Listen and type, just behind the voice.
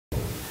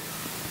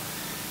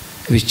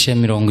ibice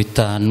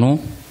 50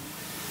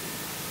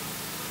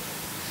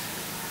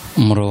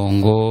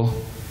 umurongo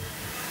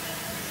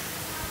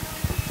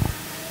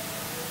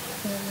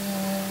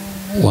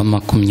wa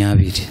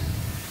 20.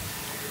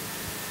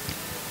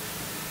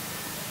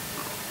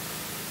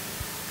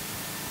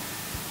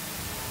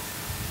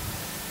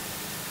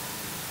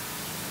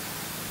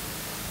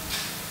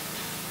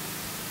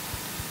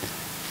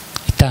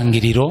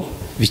 Itangiriro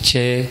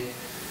bice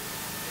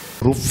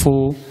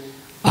Urupfu.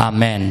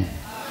 Amen.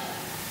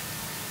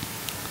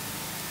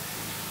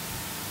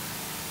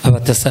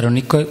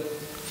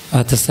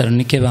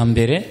 Abatesalonike ba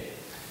mbere,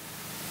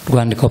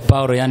 rwandiko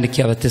Paulo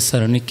yandikiye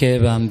Abatesalonike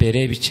ba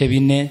mbere bice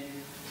 4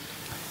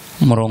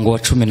 umurongo wa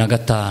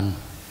 15.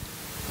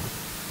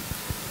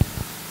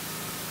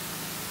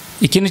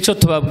 Iki nico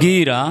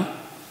tubabwira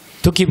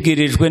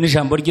tukibwirijwe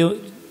n'ijambo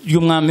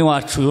ry'umwami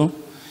wacu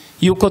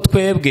yuko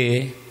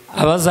twebwe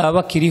abazaba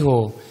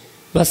bakiriho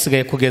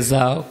basigaye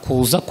kugeza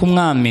kuza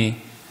k'umwami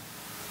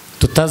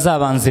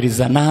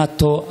tutazabanziriza na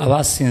hato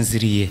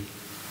abasinziriye,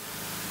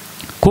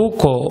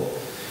 kuko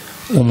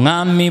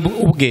umwami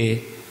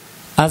ubwe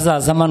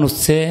azaza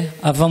amanutse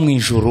ava mu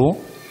ijuru,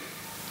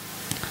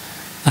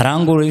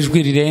 arangurura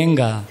ijwi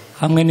rirenga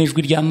hamwe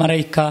n'ijwi rya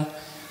marayika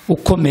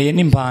ukomeye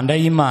n'impanda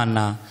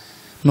y'Imana,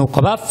 nuko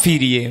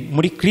abapfiriye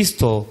muri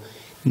Kristo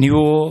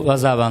nibo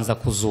bazabanza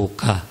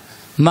kuzuka,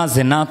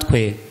 maze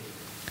natwe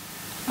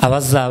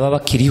abazaba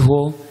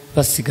bakiriho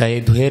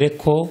basigaye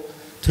duhereko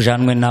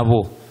tujanwe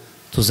nabo,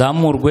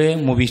 tuzamurwe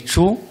mu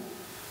bicu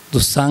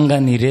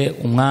dusanganire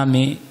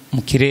umwami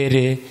mu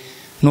kirere,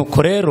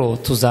 nuko rero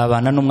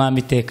tuzabana n'umwami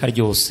iteka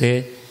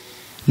ryose,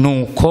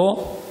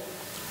 nuko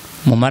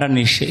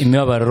mumaranishe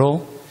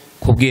imibabaro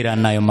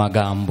kubwirana ayo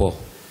magambo.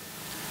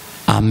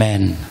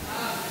 Amen.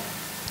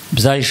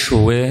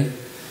 Byahishuwe,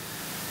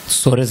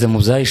 soreze mu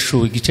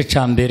byahishuwe igice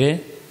cya mbere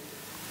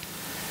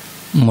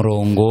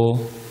umurongo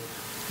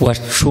wa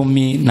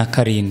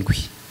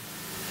 17.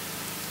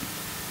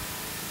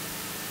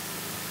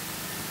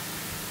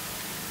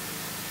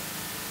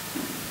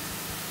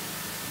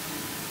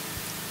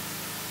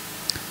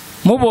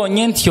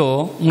 Mubonye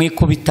ntyo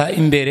mwikubita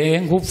imbere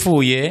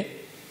nk'upfuye,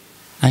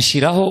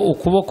 anshiraho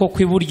ukuboko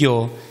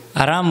kw'iburyo,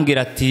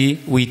 arambwira ati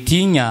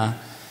witinya,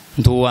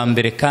 nduwa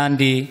mbere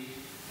kandi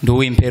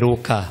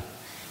nduw'imperuka,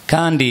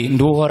 kandi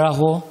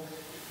nduhoraho.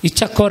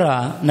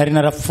 Icyakora nari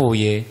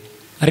narapfuye,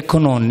 ariko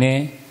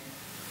none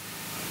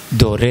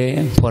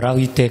dore mporaho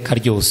iteka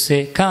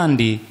ryose,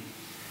 kandi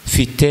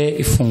mfite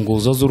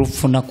ifunguzo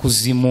z'urupfu na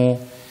kuzimu.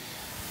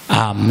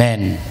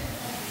 Amen.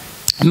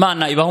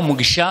 Imana ibaho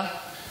umugisha.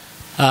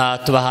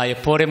 Tubahaye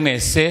pole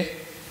mwese,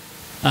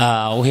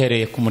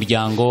 uhereye ku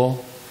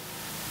muryango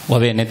wa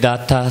bene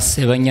data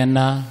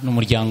Sebanyana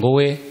n'umuryango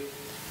we,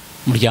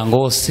 umuryango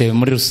wose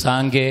muri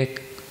rusange.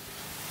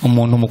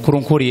 Umuntu mukuru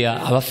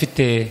nkuriya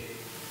abafite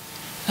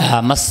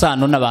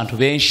amasano n'abantu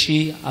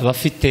benshi,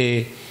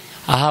 abafite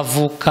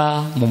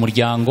ahavuka mu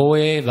muryango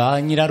we,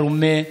 ba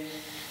nyirarume,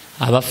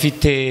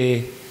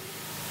 abafite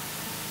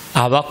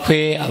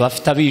abakwe,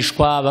 abafite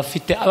abishwa,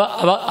 abafite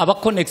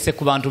abakonekse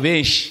ku bantu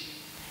benshi,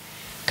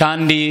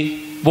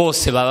 kandi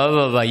bose baba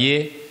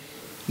babaye.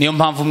 Niyo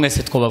mpamvu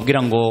mwese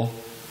twababwira ngo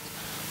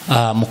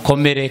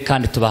mukomere,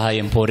 kandi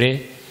tubahaye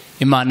mpore.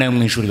 Imana yo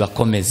mu ijuru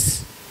bakomeze,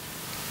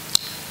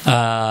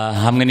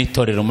 hamwe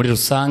n'itorero muri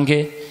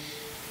rusange.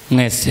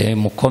 Mwese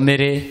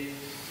mukomere.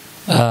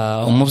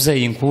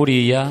 Umubyeyi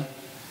nkuriya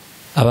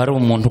aba ari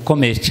umuntu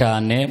ukomeye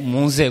cyane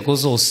mu nzego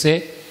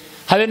zose,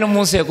 habe no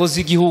mu nzego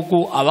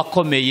z'igihugu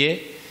abakomeye,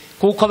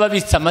 kuko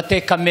ababitse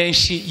amateka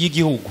menshi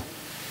y'igihugu,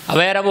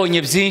 aba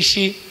yarabonye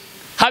byinshi.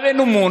 Habe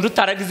n'umuntu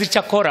utaragize icyo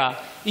akora,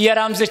 iyo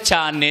arambye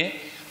cyane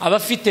aba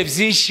afite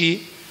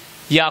byinshi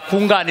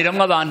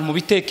yakunganiramo abantu mu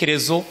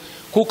bitekerezo,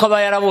 kuko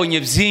aba yarabonye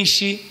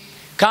byinshi,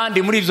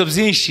 kandi muri ibyo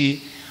byinshi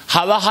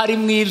haba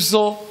harimo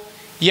ibyo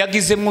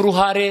yagizemo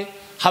uruhare,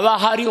 haba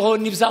hariho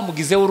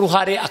n'ibyamugizeho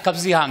uruhare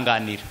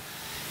akabyihanganira.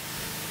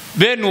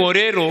 Bene uwo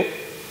rero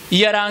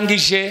iyo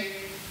arangije,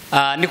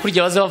 ni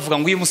kurya baza bavuga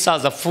ngo uyu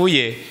musaza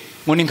apfuye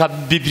ngo ni nka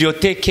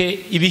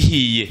biblioteke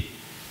ibihiye,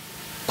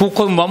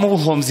 kuko muba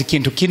mubuhombye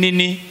ikintu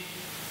kinini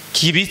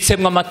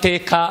kibitsemo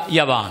amateka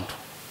y'abantu.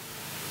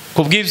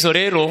 Ku bw'ibyo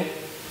rero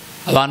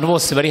abantu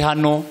bose bari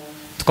hano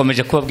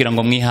dukomeje kubabwira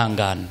ngo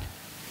mwihangane.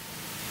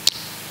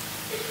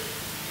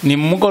 Ni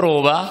mu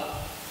mugoroba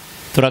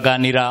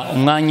turaganira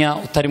umwanya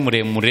utari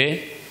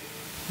muremure,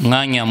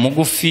 umwanya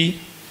mugufi,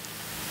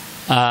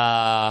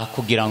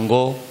 kugira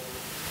ngo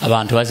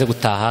abantu baze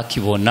gutaha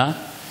kibona.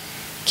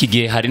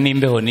 Kigiye hari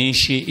n'imbeho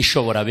nyinshi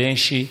ishobora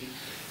benshi,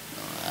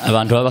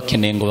 abantu baba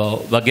bakeneye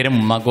ngo bagere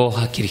mu mago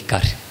hakiri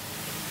kare.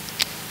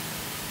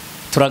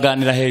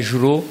 Turaganira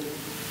hejuru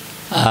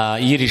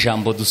y'iri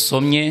jambo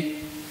dusomye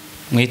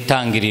mu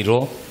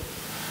Itangiriro,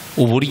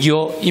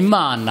 uburyo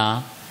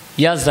Imana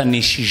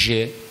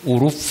yazanishije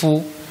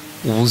urupfu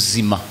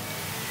ubuzima.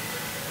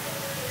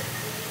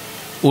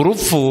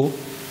 Urupfu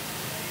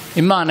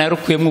Imana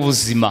yarukuyemo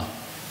ubuzima.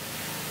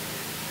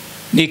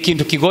 Ni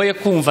ikintu kigoye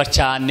kumva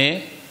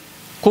cyane,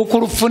 kuko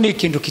urupfu ni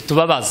ikintu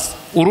kitubabaza.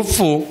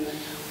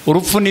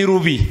 Urupfu ni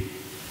rubi.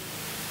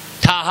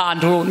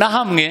 ahantu na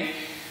hamwe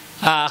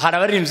hari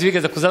abaririmbyi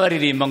bigeze kuza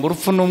baririmba ngo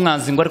urupfu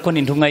n'umwanzi ngo ariko ni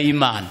intumwa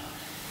y'Imana.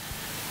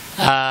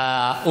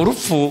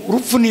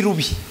 Urupfu ni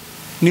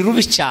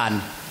rubi cyane.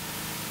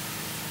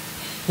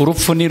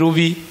 Urupfu ni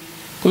rubi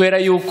kubera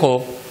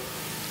yuko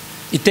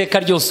iteka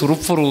ryose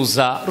urupfu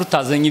ruza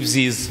rutazanye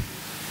ibyiza.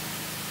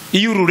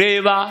 Iyo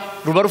urureba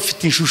ruba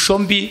rufite ishusho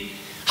mbi,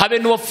 habe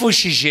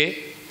n'uwapfushije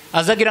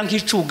azagira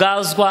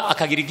nk'icugazwa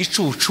akagira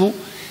igicucu,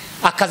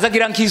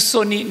 akazagira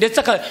nk'isoni,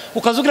 ndetse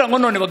ukazugira ngo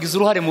none bagize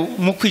uruhare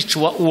mu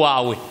kwicuwa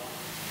uwawe.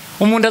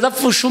 Umuntu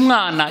azapfusha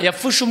umwana,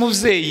 yapfusha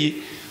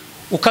umuvyeyi,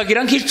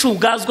 ukagira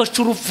nk'icugazwa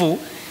c'urupfu,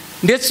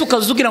 ndetse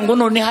ukazugira ngo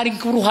none hari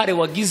nk'uruhare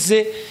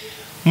wagize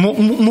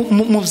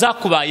mu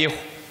byakubayeho.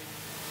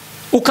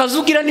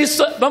 Ukazugira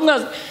n'iso bamwe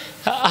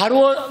hari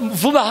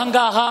vuba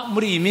ahangaha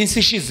muri iyi minsi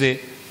ishize,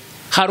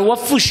 hari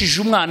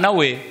uwapfushije umwana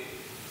we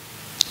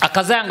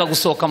akazayanga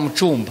gusohoka mu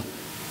cyumba,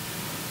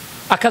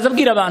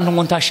 akazabwira abantu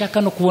ngo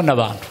ntashaka no kubona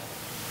abantu.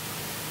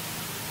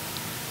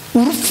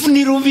 Urupfu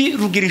ni rubi,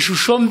 rugira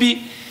ishusho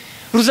mbi,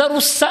 ruza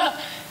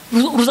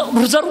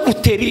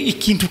rugutera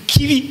ikintu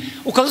kibi,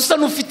 ukazusa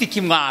n'ufite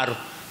ikimwaro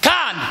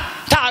kandi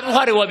nta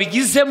ruhare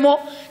wabigizemo,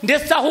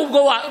 ndetse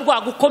ahubwo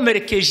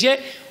rwagukomerekeje,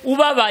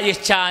 ubabaye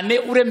cyane,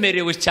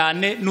 uremerewe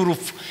cyane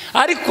n'urupfu.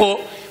 Ariko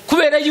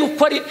kubera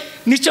yuko ari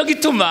nicyo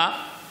gituma,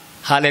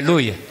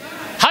 haleluya,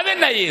 habe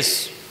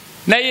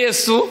na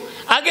Yesu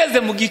ageze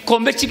mu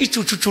gikombe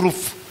cy'igicucu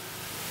cy'urupfu,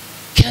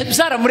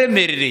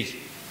 byaramuremerereye.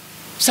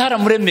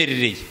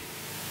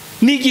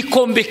 Ni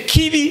igikombe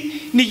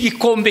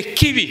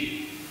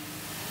kibi,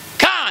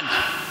 kandi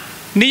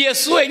ni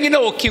Yesu wenyine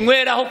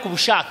wokinyweraho ku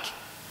bushake.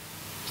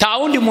 Nta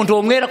wundi muntu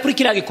womwera kuri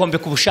kiriya gikombe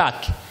ku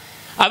bushake.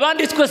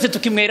 Abandi twese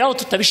tukimweraho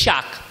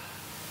tutabishaka,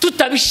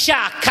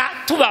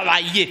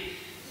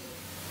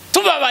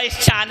 tubabaye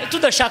cyane,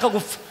 tudashaka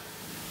gupfa.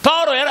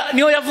 Paulo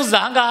niyo yavuze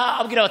ahangaha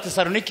abwira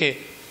Abatesalonike,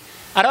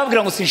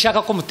 arababwira ngo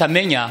sinshaka ko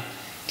mutamenya,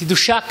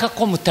 ntidushaka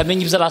ko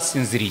mutamenya ibyo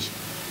abasinziriye.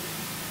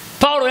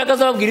 Paulo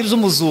yagaze ababwira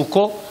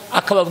iby'umuzuko,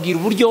 akababwira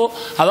uburyo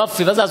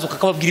abapfuye bazazuka,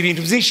 akababwira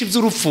ibintu byinshi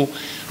by'urupfu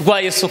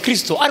rwa Yesu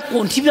Kristo,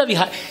 ariko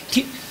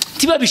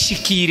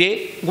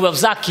ntibabishikire ngo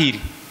babyakire.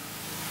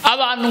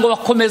 Abantu ngo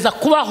bakomeza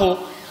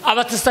kubaho,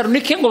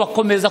 Abatesalonike ngo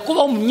bakomeza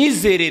kubaho mu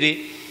myizerere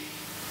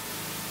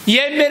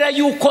yemera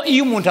yuko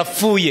iyo umuntu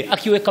apfuye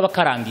akiwe kaba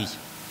karangiye.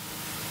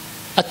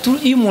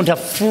 Iyo umuntu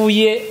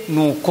apfuye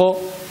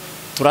nuko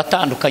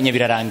turatandukanye,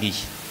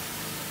 birarangiye.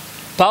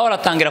 Paulo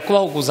atangira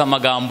kubahuguza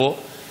amagambo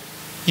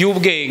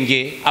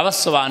y'ubwenge,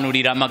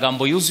 abasobanurira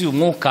amagambo yuzuye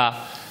umwuka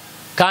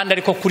kandi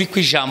ariko kuri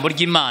kw'ijambo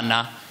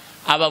ry'Imana,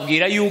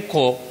 ababwira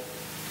yuko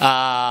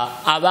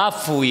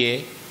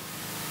abapfuye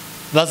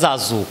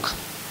bazazuka.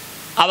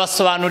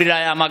 Abasobanurira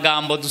aya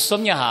magambo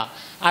dusomye aha,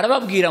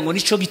 arababwira ngo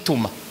nico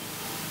gituma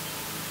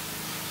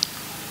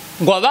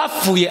ngo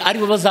abapfuye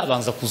aribo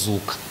bazabanza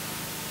kuzuka.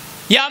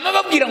 Yama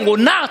babwira ngo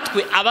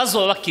natwe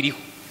abazoba bakiriho.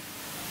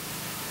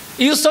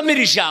 Iyo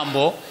usomera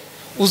ijambo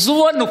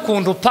uzubona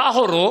ukuntu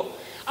Paulo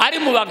ari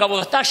mu bagabo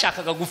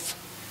batashakaga gupfa.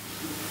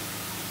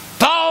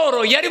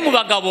 Paulo yari mu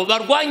bagabo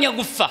barwanya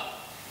gupfa,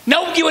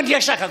 nawe ubwiwe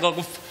ntiyashakaga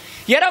gupfa.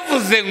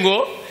 Yaravuze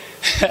ngo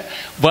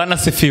Bwana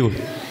sifiwe,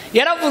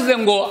 yaravuze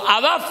ngo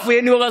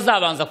abapfuye nibo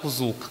bazabanza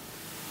kuzuka,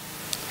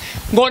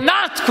 ngo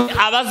natwe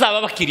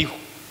abazaba bakiriho.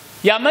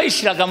 Yama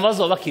yishiraga mu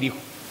bazoba bakiriho.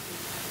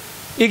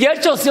 Igihe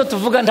cyose iyo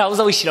tuvuga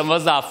ntawuza wishira mu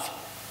bazapfa.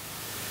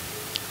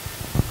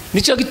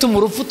 Nicyo gituma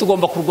urupfu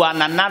tugomba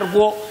kurwana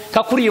narwo.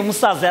 Kakuri uyu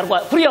musaza yarwa,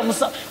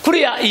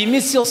 kuriya iyi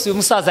minsi yose uyu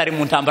musaza ari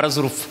mu ntambara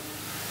z'urupfu.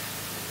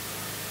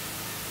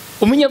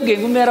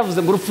 Umunyabwenge umwe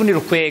yaravuze ngo urupfu ni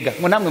rukwega,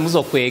 ngo namwe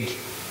muzokwege,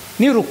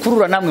 ni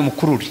rukurura namwe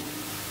mukururi.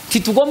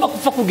 Titugomba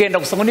gupfa kugenda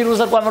gusa ngo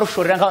niruza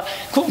rw'amarushorera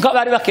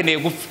nk'abari bakeneye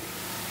gupfa.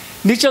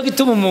 Nicyo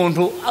gituma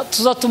umuntu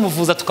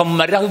tuzatumuvuza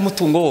tukamumariraho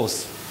umutungo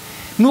wose,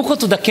 nuko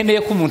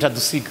tudakeneye ko umuntu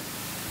adusiga.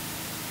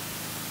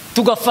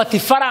 Tugafata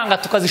ifaranga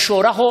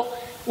tukazishoraho.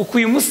 Uko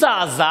uyu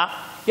musaza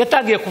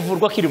yatangiye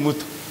kuvurwa akiri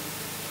muto,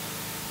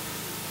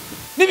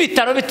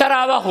 n'ibitaro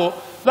bitarabaho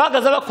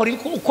bagaza bakora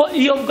uko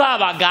iyo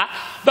bwabaga,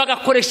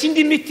 bagakoresha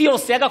indi miti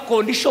yose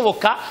y'agakondo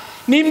ishoboka.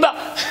 Nimba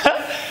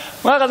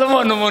mwagaza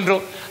mubona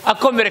umuntu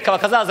akomereka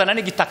bakazazana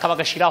n'igitaka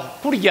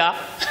bagashiraho kurya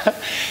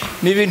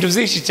ni ibintu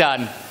byinshi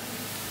cyane.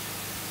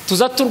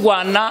 Tuza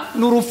turwana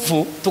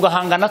n'urupfu,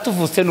 tugahangana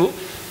tuvutse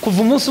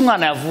kuva umunsi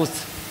umwana yavutse,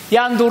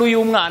 yanduru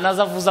y'umwana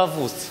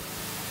avutse,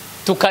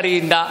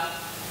 tukarinda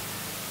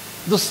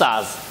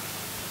dusaza.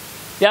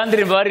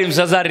 Yandirimba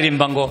baririmbye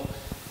azaririmba ngo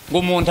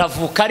umuntu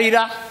avuka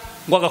arira,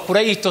 ngo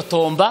agakura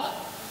yitotomba,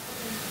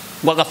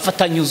 ngo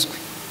agafata anyuzwe.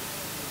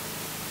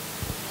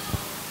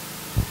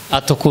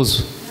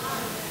 Atukuzwe,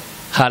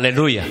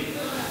 haleluya.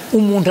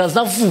 Umuntu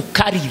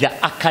azavuka arira,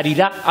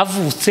 akarira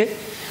avutse,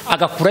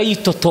 agakura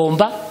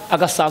yitotomba,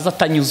 agasaza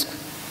atanyuzwe.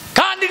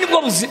 Kandi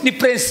nibwo ni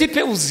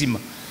principe ubuzima,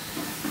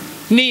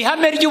 ni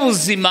ihame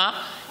ry'ubuzima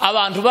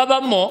abantu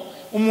babamo.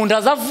 Umuntu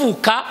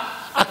azavuka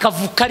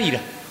akavuka arira,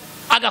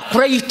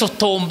 agakura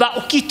yitotomba,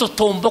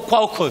 ukitotomba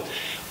kwawe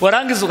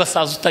warangiza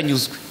ugasaza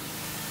utanyuzwe.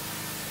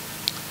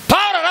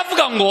 Paulo aravuga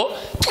aravuga ngo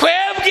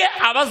twebwe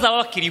abazaba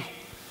bakiriho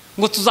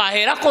ngo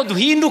tuzahera ko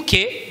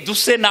duhinduke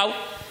duse nawe.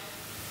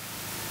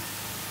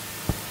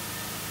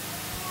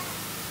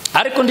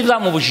 Ariko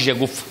ntibizamubujije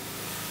gupfa.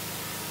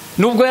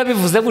 Nubwo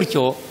yabivuze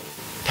gutyo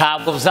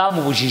ntabwo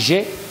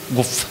byamubujije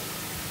gupfa.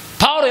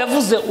 Paulo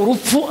yavuze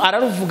urupfu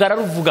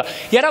araruvuga.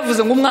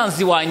 Yaravuze ngo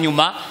umwanzi wa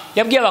nyuma,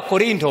 yabwiye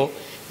abakorinto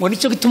ngo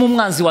nicyo gituma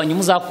umwanzi wa nyuma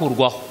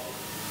uzakurwaho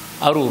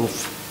ari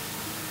urupfu.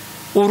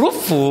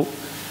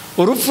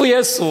 Urupfu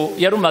Yesu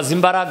yarumaze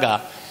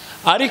imbaraga,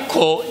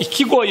 ariko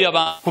ikigoye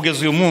abantu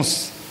kugeza uyu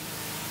munsi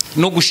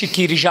no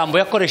gushikira ijambo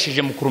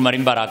yakoresheje mu kurumara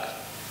imbaraga.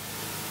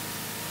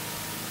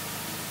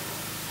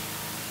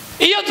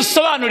 Iyo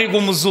dusobanurirwa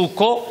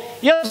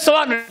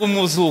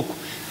umuzuko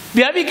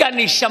biba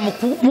biganisha mu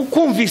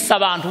kumvisa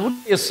abantu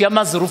Yesu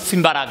yamaze urupfu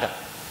imbaraga.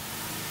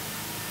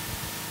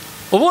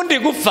 Ubundi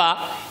gupfa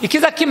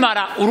ikiza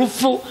kimara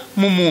urupfu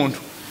mu muntu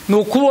ni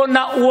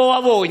ukubona uwo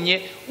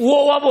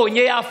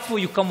wabonye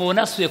yapfuye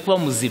ukamubona asuye kuba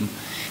muzima.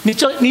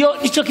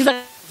 Nicyo kiza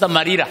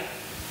amarira.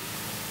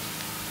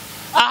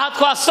 Aha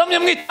twasomye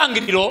mu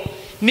itangiriro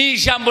ni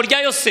ijambo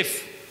rya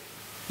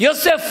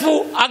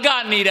Yosefu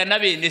aganira na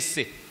bene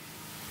se.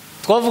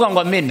 Twavuga ngo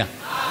amena.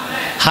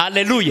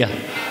 Haleluya.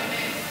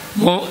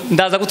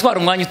 Ndaza gutwara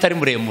umwanya utari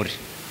muremure.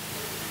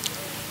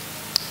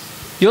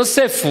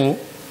 Yosefu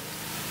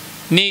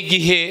ni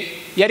igihe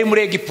yari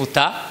muri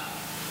Egiputa,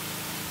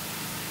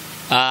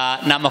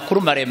 ni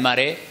amakuru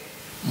maremare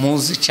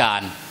muzi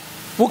cyane.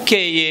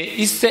 Bukeye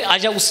ise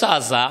aja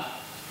gusaza,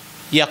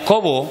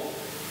 Yakobo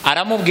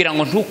aramubwira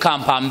ngo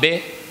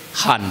ntukampambe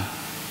hano.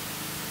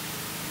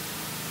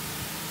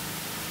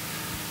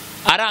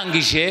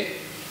 Arangije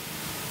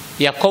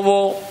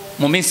Yakobo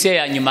mu minsi ye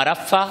ya nyuma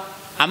arapfa.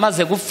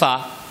 Amaze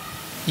gupfa,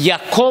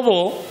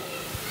 Yakobo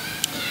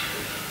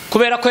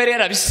kubera ko yari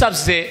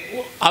yarabisabye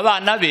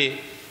abana be,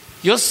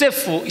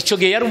 Yosefu icyo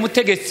gihe yari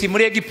umutegetsi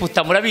muri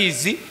Egiputa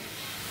murabizi,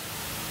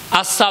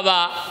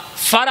 asaba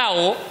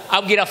Farao,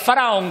 abwira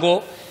Farao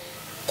ngo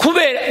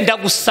kubera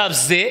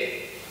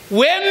ndagusabye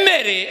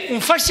wemere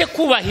umfashe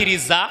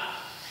kubahiriza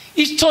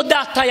icyo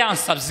data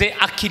yansabye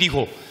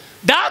akiriho.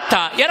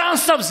 Data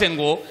yaransabye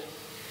ngo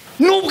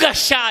nubwo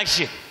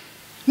ashaje,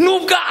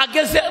 nubwo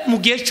ageze mu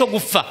gihe cyo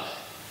gupfa,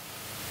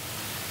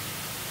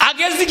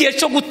 ageze igihe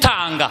cyo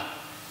gutanga,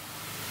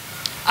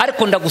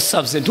 ariko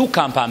ndagusabye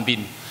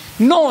ntukampambine.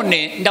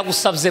 None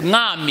ndagusabye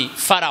mwami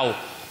Farao.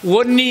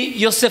 Uwo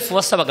ni Yosefu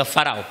wasabaga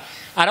Farao.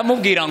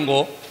 Aramubwira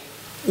ngo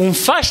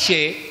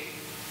umfashe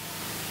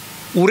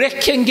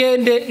ureke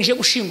ngende nje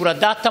gushingura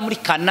data muri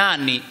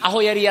Kanani,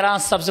 aho yari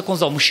yaransabye ko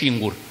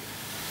nzamushingura.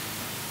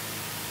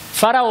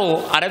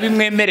 Farao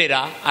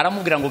arabimwemerera,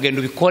 aramubwira ngo genda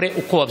ubikore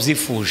uko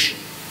wabyifuje.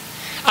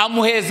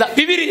 Amuheza,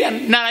 Bibiliya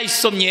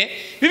narayisomye,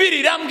 Bibiliya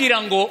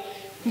irambwira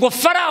ngo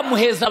Farao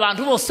amuheza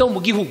abantu bose bo mu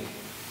gihugu.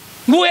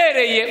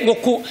 Nguhereye ngo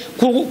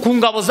ku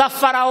ngabo za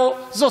Farao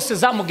zose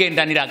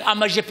zamugendaniraga,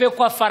 amajepe yo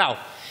kwa Farao,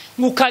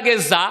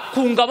 ngukageza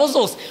ku ngabo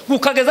zose,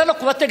 ngukageza no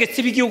ku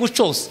bategetsi b'igihugu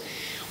cyose.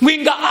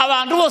 Mwinga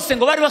abantu bose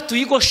ngo bari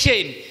batuye i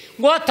Gosheni,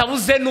 ngo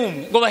batabuze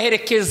n'umwe, ngo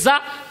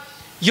baherekeza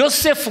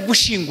Yosefu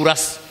gushingura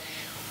se.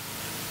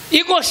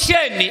 I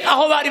Gosheni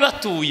aho bari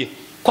batuye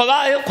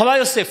kwa ba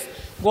Yosefu,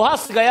 ngo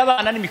hasigaye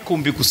abana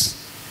n'imikumbi gusa.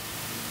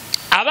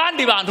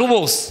 Abandi bantu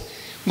bose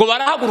ngo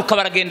barahaguruka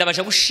baragenda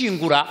baje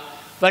gushingura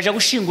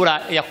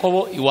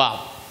Yakobo iwabo.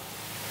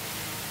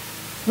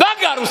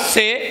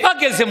 Bagarutse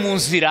bageze mu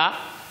nzira,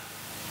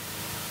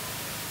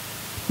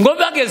 ngo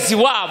bageze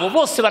iwabo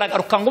bose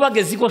baragaruka ngo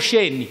bageze i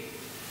Gosheni,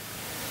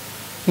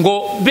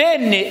 ngo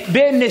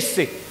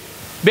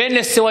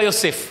bene se wa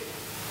Yosefu,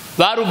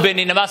 ba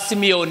Rubeni na ba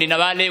Simiyoni na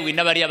ba Lewi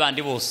n'abari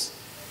abandi bose,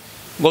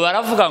 ngo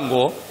baravuga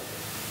ngo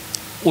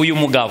uyu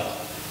mugabo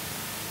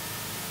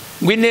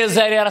ngo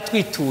ineza yari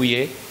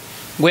yaratwituye,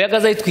 ngo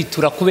yagaze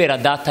ayitwitura kubera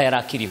data yari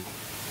akiriho.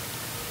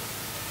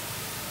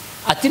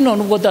 Ati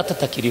none ubwo data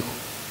atakiriho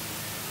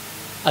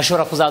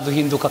ashobora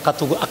kuzaduhinduka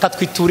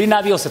akatwitura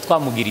inabi yose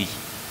twamugiriye.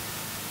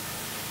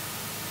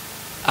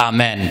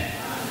 Amen.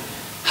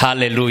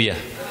 Haleluya.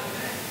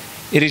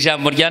 Iri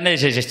jambo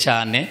ryanejeje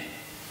cyane.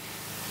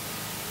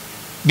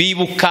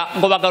 Bibuka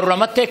ngo bagarura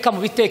amateka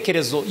mu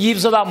bitekerezo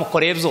y'ibyo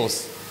bamukoreye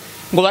byose,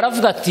 ngo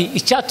baravuga ati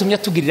icyatumye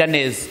tugirira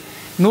neza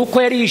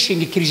nuko yari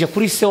yishingikirije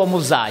kuri se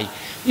wamubyaye,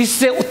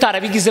 ise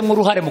utarabigizemo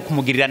uruhare mu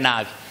kumugirira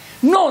nabi.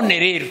 None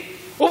rero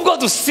ubwo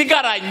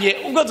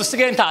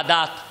dusigaye nta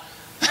data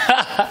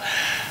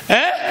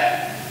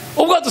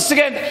ubwo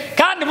dusigaye,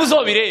 kandi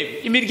muzobirebe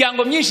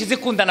imiryango myinshi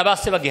zikundana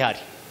base bagihari.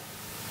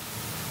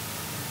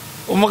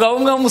 Umugabo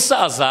umwe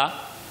w'umusaza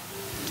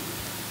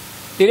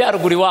iri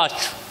haruguru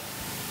iwacu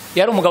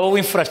yari umugabo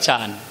w'imfura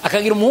cyane,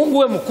 akagira umuhungu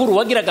we mukuru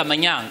wagiraga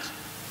amanyanga,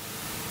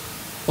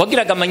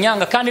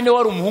 kandi niwe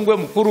wari umuhungu we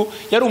mukuru,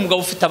 yari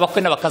umugabo ufite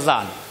abakwe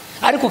n'abakazana,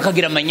 ariko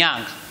akagira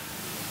amanyanga,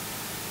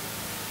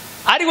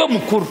 ari we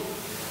mukuru.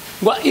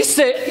 Ngo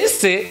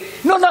ise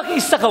noneho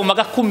ise akaguma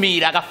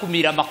agakumira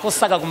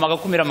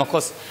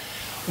amakosa.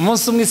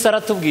 Umunsi umwe ise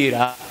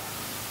aratubwira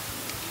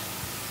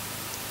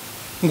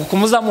ngo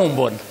kumuza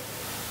mumbona,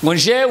 ngo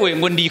njewe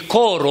ngo ndi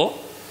ikoro,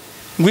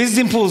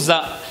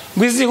 ngwizihuza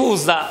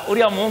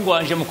uriya muhungu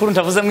wanje mukuru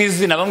ndavuze mu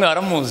izina bamwe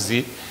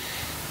baramuzi,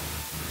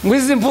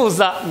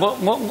 ngwizihuza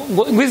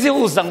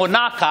ngo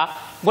naka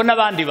ngo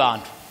nabandi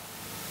bantu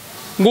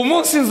ngo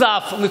umunsi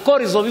nzapfa ngo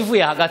ikorizo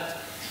bivuye hagati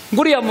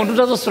nguriya muntu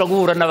ndazosura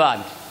guhura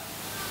nabandi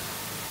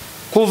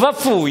kuva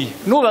apfuye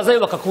nubaza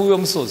yubaka kuwiwe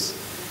musozi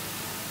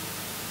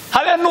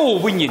habe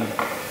n'ubu nyine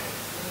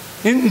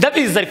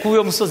ndabiza ari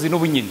kuwiwe musozi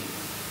n'ubu nyine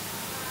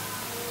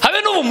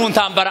habe n'ubu mu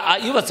ntambara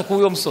yubatse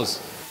kuwiwe musozi.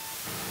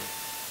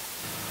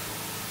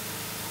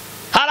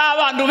 Hari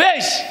abantu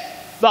benshi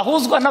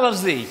bahuzwa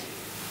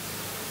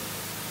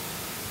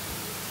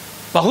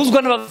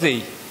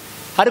n'ababyeyi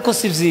ariko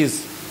si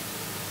byiza,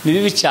 ni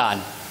bibi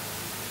cyane.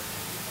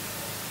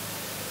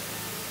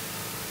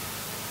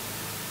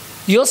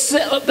 Yose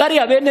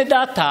bariya bene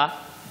data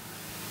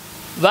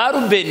ba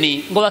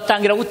Rubeni ngo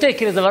batangira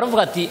gutekereza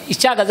baravuga ati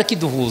icyagaze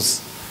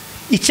kiduhuza,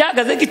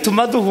 icyagaze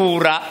gituma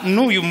duhura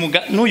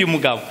n'uyu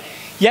mugabo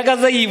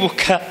yagaze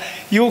yibuka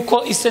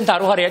yuko ise nta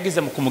ruhare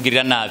yagize mu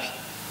kumugirira nabi.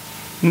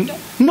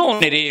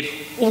 None rero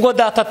ubwo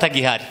data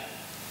atagihari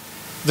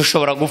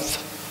dushobora gupfa.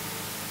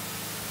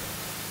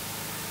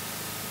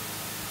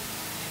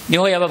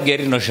 Niho yababwiye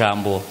rino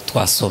jambo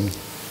twasomye,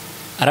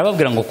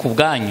 arababwira ngo ku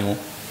bwanyu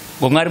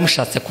ngo mwari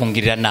mushatse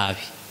kungirira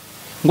nabi,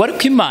 ngo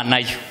ariko Imana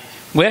yo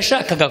ngo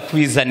yashakaga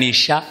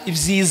kubizanisha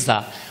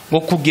ibyiza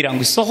ngo kugira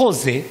ngo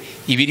isohoze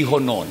ibiriho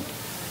none.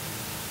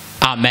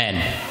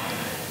 Amen,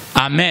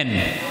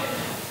 amen.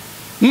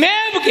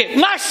 Mwebwe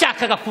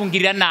mwashakaga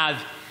kungirira nabi,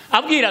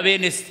 abwira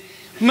bene se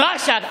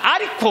mwashaka,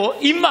 ariko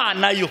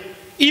Imana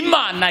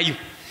yo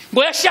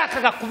ngo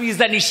yashakaga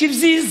kubizanisha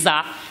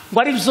ibyiza ngo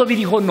ari byo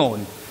biriho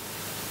none.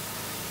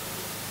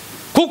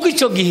 Kuko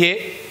icyo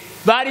gihe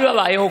bari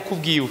babayeho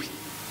kubwiwe,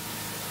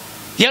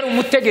 yari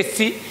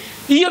umutegetsi.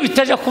 Iyo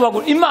bitaje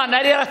kubagura, Imana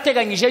yari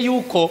yarateganyije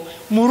yuko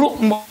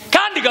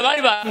kandi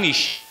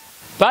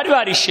bari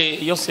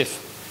barishe Yosefu,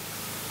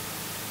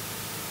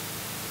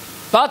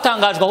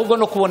 batangajwe ahubwo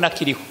no kubona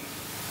akiriho.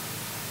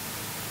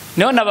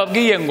 Niho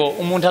nababwiye ngo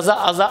umuntu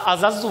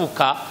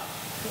azazuka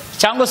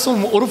cyangwa se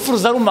urupfu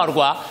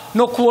ruzarumarwa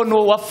no kubona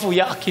uwo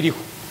wapfuye akiriho.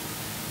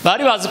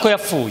 Bari bazi ko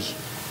yapfuye,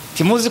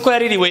 timuzi ko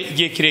yaririwe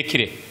igihe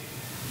kirekire.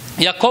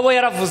 Yakobo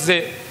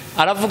yaravuze,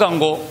 aravuga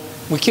ngo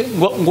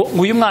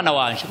uyu mwana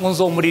wanje ngo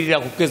nzomuririra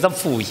kugeza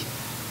mpfuye.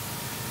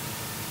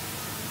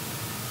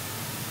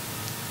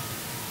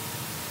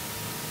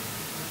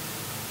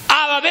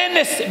 Aba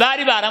bene se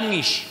bari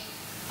baramwishe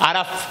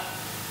arapfa.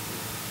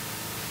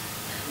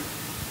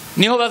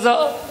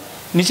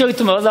 Nicyo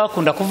bituma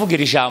bazakunda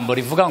kuvugira ijambo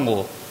rivuga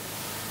ngo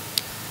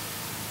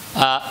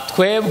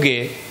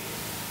twebwe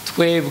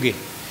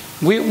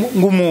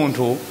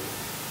ng'umuntu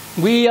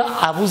ngwiya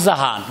abuza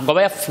ahantu ngo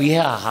aba yapfuye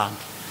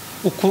ahantu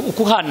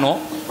uku hano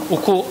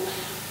uku.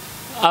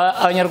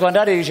 Abanyarwanda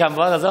hari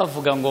ijambo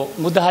bazavuga ngo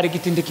udahari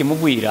igiti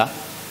ndikimugwira.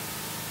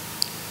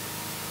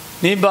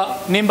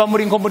 Nimba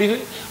muri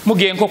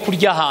mugiye nko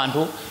kurya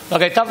ahantu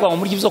bagahita bavuga ngo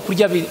murya ibyo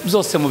kurya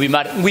byose mu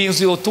bimare ngo iyi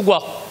nzu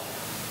yotugwaho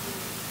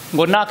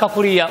ngo naka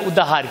kuriya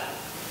udahari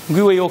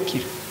ngwiwe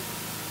yokira.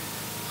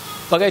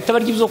 Bagahita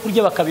barya ibyo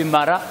kurya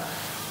bakabimara.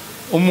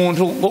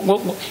 Umuntu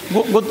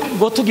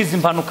ngo tugize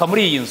impanuka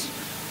muri iyi nzu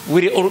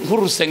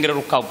nk'urusengero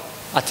rukagwa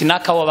ati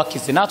naka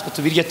wabakize natwe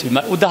tubirye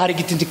tubimara udahari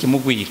igiti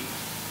ndikimugwira.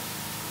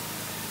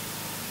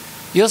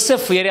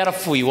 Yosefu yari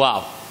yarapfuye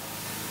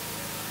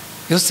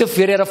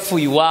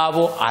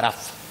iwabo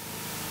arapfa.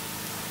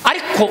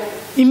 Ariko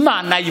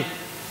Imana yo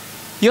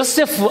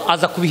Yosefu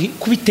aza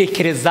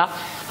kubitekereza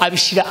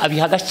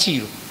abiha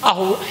agaciro,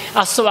 aho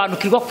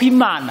asobanukirwa ko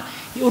Imana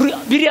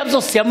biriya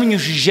byose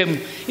yamunyujijemo,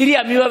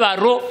 iriya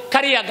mibabaro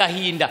kariya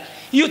gahinda.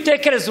 Iyo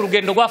utekereza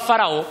urugendo rwa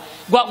Farawo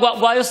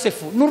rwa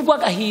Yosefu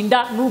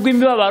n'urw'agahinda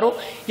n'urw'imibabaro,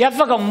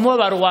 yavaga mu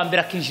mubabaro wa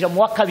mbere akinjira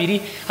mu wa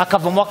kabiri,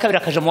 akava mu wa kabiri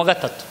akaja mu wa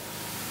gatatu.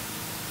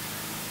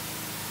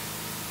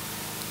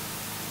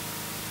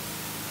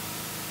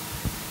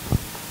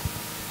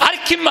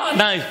 Ariko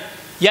Imana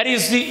yari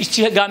izi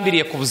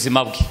ikigambiriye ku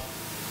buzima bwe.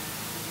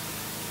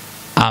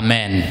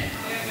 Amen,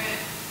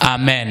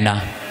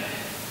 amen.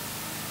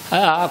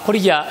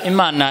 Kurya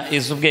Imana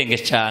izi ubwenge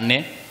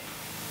cyane,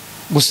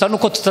 gusa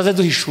nuko tutaze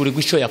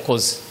duhishurirwa icyo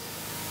yakoze.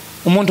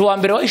 Umuntu wa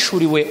mbere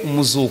wahishuriwe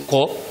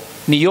umuzuko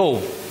ni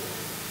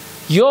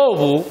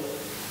Yobu.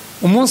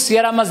 Umunsi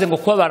yari amaze ngo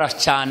kubabara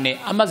cyane,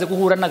 amaze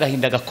guhura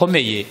n'agahinda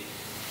gakomeye,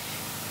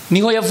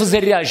 niho yavuze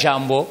ririya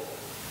jambo.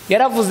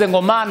 Yaravuze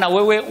ngo Mana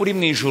wewe uri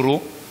mu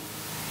ijuru,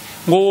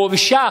 ngo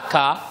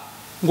wobishaka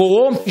ngo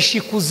wompishe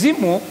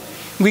ikuzimu,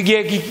 ngo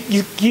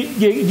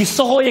igihe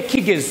gisohoye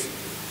kigeze,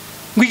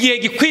 ngo igihe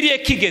gikwiriye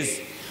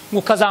kigeze, ngo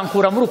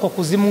ukazankura muri uko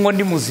kuzimu ngo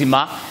ndi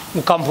muzima, ngo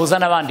ukamvuza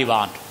n'abandi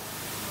bantu.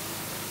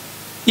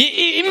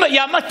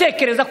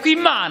 Yamatekereza ko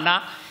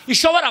Imana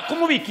ishobora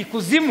kumubika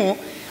ikuzimu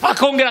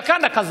akongera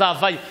kandi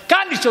akazavayo.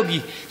 Kandi icyo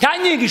gihe nta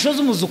nyigisho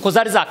z'umuzuko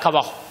zari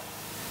zakabaho.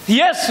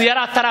 Yesu yari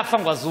atarapfa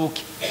ngo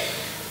azuke,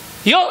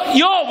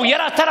 Yobu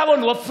yari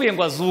atarabona uwapfuye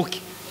ngo azuke.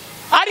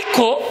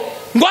 Ariko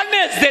ngo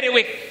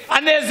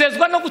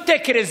anezezwa no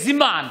gutekereza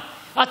Imana,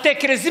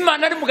 atekereza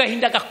Imana ari mu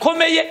gahinda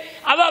gakomeye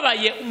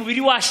ababaye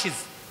umubiri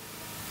washize,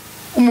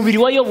 umubiri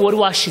wa Yobu wari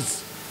washize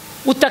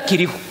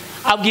utakiriho.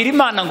 Abwira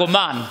Imana ngo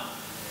Mana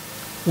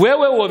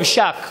wewe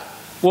wobishaka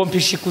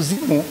wompisha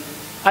ikuzimu,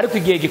 ariko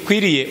igihe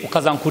gikwiriye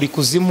ukazankura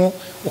ikuzimu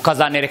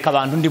ukazanereka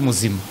abantu ndi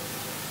muzima.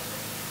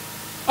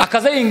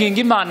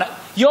 Akazayinginga Imana.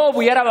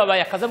 Yobu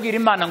yarababaye akazabwira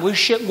Imana ngo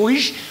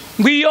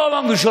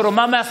Yoba ngo ijoro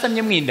mama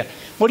yasamye mwinda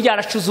ngo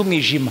ryaracuze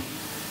umwijima,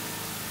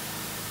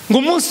 ngo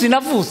umunsi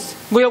navutse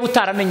ngo Yobu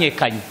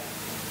utaramenyekanye,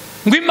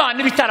 ngo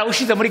Imana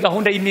ibitarawushize muri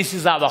gahunda y'iminsi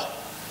izabaho.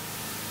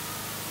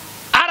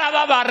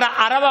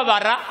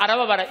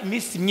 Arababara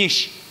iminsi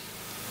myinshi.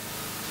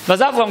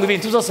 Bazavuga ngo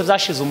ibintu byose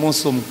byashize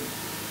umunsi umwe,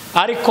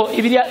 ariko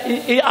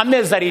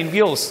amezi 7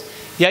 yose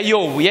ya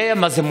Yobu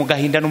yayamaze mu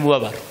gahinda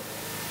n'umubabaro.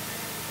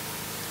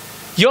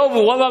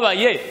 Yobu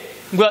wababaye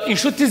ngo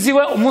inshuti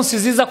ziwe umunsi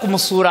ziza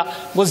kumusura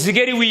ngo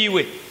zigeri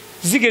wiwe,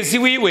 zigezi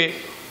wiwe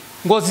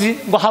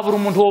ngo habura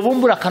umuntu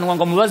wobumbura akanwa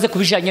ngo mubaze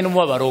kubijanye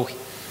n'umubabaro we,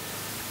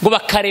 ngo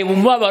bakareba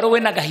umubabaro we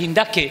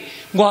n'agahinda ke,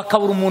 ngo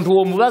hakabura umuntu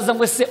wo mubaza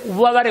ngo ese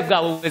ububabare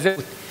bwawe bumeze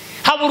gute.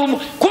 Habura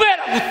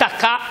kubera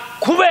gutaka,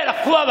 kubera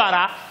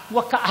kubabara,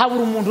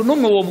 habura umuntu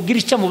n'umwe wo mugira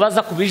icyo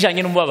mubaza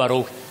kubijanye n'umubabaro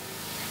we.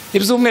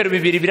 Ibyumweru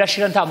 2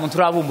 birashira nta muntu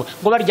urabumba,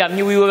 ngo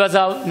baryamye wiwe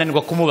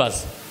bazananirwa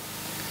kumubaza.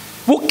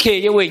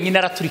 Bukeye wenyine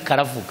araturika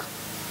aravuga,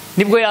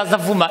 nibwo yaza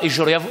avuma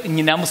ijoro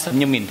nyina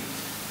yamusamye mwinda.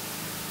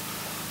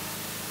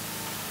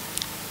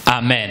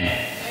 Amen.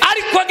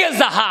 Ariko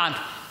ageze ahantu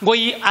ngo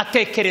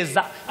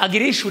atekereza,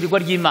 agira ishurirwa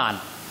ry'Imana,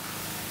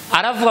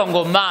 aravuga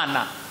ngo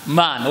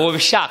Mana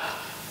wobishaka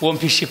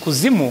wompisha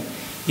ikuzimu,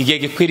 igihe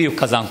gikwiriye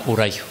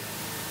ukazankurayo.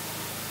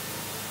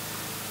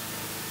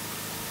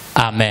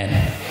 Amen.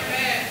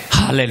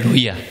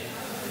 Haleluya.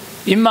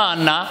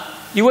 Imana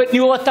niwe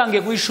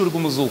watangiye guhishurirwa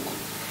umuzuko.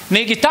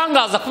 Ni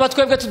igitangaza kuba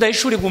twebwe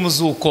tudahishurirwa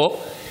umuzuko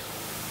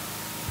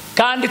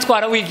kandi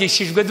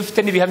twarawigishijwe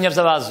dufite n'ibihamya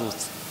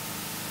by'abazutse.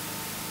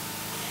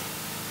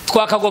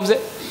 Twakagombye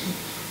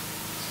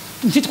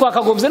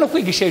no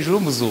kwigisha hejuru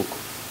umuzuko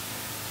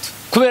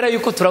kubera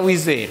yuko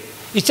turawizera.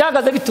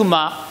 Icyagaza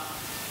bituma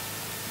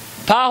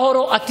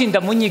Pawulo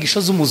atinda mu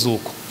nyigisho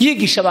z'umuzuko,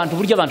 yigisha abantu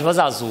buryo abantu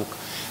bazazuka,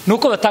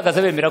 nuko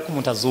batagaza bemera ko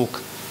umuntu azuka.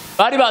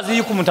 Bari bazi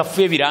yuko umuntu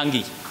apfuye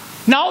birangiye.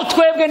 Naho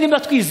twebwe nimba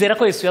twizera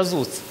ko Yesu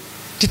yazutse,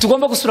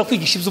 tugomba gusura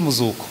kwigisha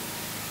iby'umuzuko.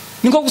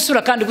 Niko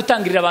gusura kandi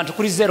gutangirira abantu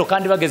kuri zero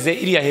kandi bageze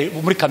iriya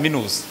muri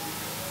kaminuza.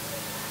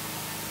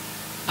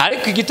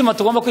 Ariko igituma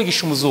tugomba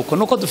kwigisha umuzuko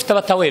nuko dufite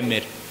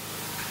abatawemera,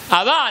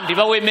 abandi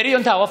bawemera iyo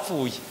nta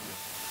wapfuye.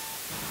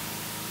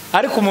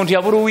 Ariko umuntu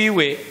yabura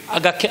wiwe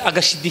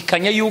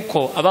agashidikanya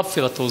yuko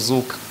abapfuye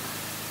batozuka.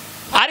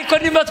 Ariko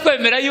nimba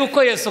twemera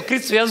yuko Yesu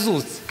Kristo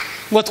yazutse,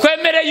 ngo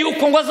twemere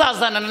yuko ngo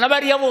azazanana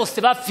n'abariya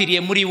bose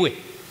bapfiriye muri we.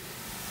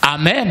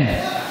 Amen.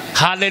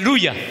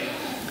 Haleluya.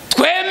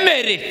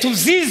 Twemere,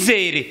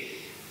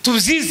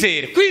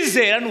 tuzizere.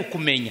 Kwizera ni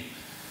ukumenya.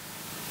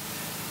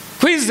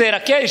 Kwizera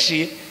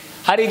kenshi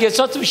hari igihe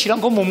cyo tubishyira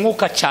ngo mu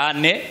mwuka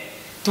cyane,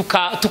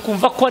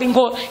 tukumva ko ari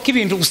ngo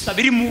k'ibintu gusa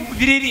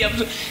biririya.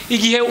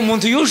 Igihe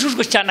umuntu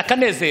yujujwe cyane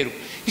akanezerwa,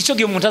 icyo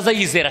gihe umuntu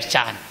azayizera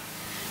cyane.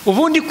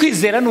 Ubundi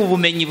kwizera ni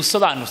ubumenyi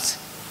busobanutse,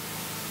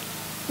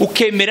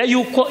 ukemera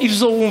yuko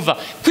ibyo wumva.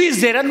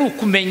 Kwizera ni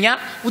ukumenya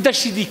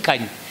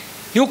udashidikanya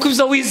yuko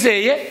ibyo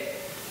wizeye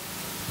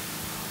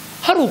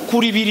hari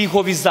ukuri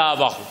biriho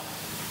bizabaho,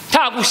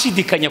 nta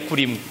gushidikanya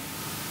kurimo.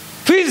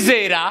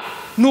 Kwizera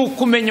ni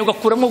ukumenya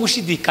ugakuramo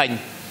gushidikanya.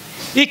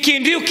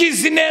 Ikindi iyo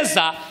ukizi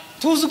neza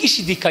tuzi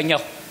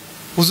ugishidikanyaho,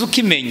 uzi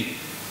ukimenya.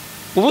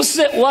 Ubu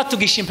se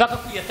uwatugisha impaka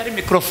kwiyatari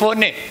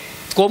mikrofone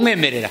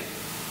twomwemerera,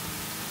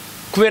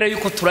 kubera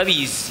yuko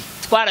turabizi,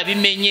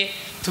 twarabimenye,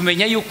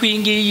 tumenya yuko iyi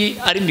ngiyi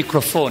ari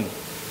mikrofone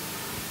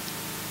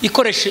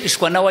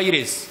ikoresheshwa na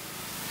wireless,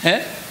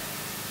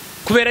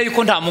 kubera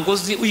yuko nta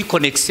mugozi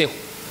uyikonekseho.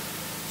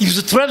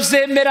 Ibyo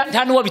turabyemera,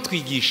 nta n'uwo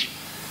bitwigisha.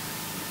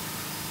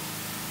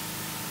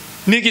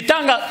 Ni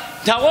igitanga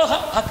ntawo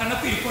hakana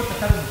kwirikota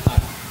atari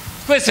umukara,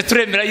 twese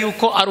turemera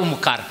yuko ari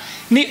umukara.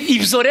 Ni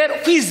ibyo rero,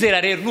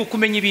 kwizera rero ni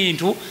ukumenya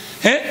ibintu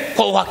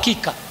kwa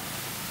uhakika,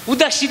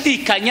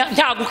 udashidikanya,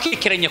 nta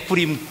gukekeranya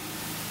kurimo,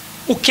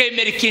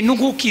 ukemera ikintu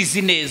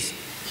nk'ukizi neza.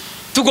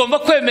 Tugomba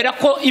kwemera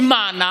ko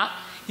Imana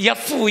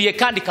yapfuye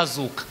kandi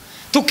kazuka,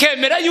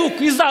 tukemera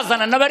yuko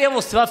izazana n'abariya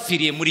bose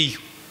bapfiriye muri yo.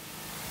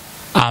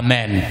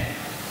 Amen.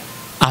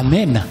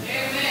 Amen.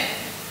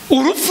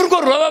 Urupfu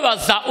rwo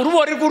rurababaza,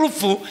 urubori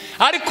rw'urupfu,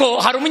 ariko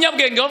hari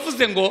umunyabwenge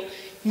wavuze ngo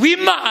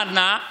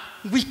Imana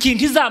ngo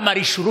ikintu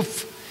izamarisha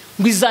urupfu,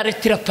 ngo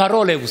izaretira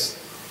parole gusa.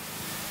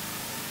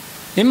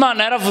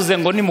 Imana yaravuze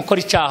ngo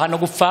nimukora icyaha no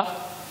gupfa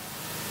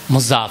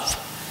muzapfa.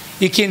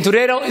 Ikintu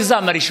rero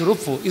izamarisha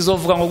urupfu,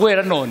 izovuga ngo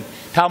guhera none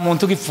nta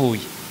muntu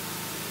ugipfuye.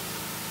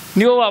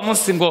 Niwo wa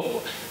munsi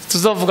ngo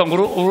tuzovuga ngo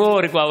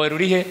urubori rwawe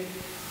rurihe,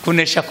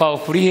 kunesha kwawe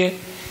kurihe.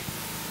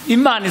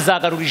 Imana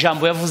izagarura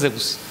ijambo yavuze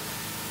gusa,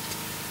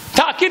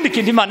 nta kindi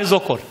kintu Imana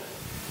izokora.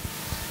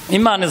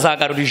 Imana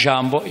izagarura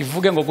ijambo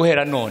ivuge ngo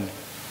guhera none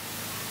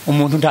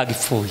umuntu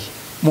ntagipfuye,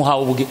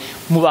 muhawe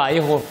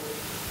mubayeho,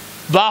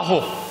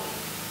 baho.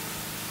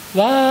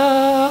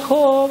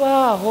 baho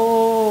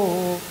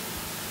baho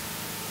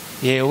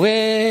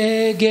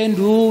yewe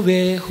genda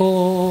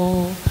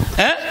ubeho.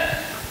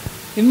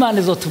 Imana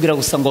izotubwira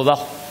gusa ngo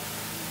baho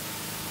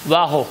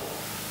baho.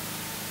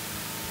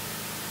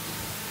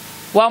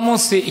 Wa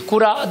munsi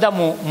ikura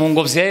Adamu mu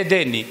ngobyi ya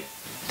Edeni,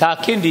 nta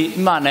kindi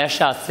Imana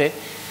yashatse,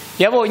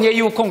 yabonye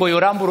yuko ngo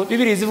yorambura.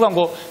 Bibiri zivuga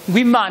ngo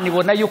Imana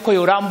ibona yuko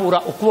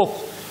yorambura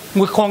ukuboko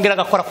ngo ikongera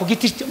agakora ku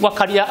giti,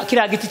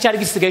 kiriya giti cyari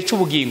gisigaye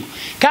cy'ubugingo.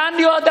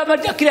 Kandi iyo Adamu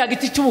arya kiriya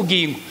giti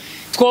cy'ubugingo,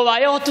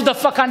 twobayeho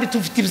tudapfa kandi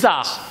tufite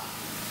ibyaha.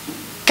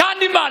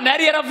 Kandi Imana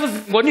yari yaravuze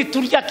ngo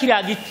niturya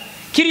kiriya giti,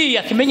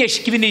 kiriya kimenyesha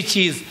ikibi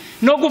n'icyiza,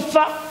 no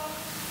gupfa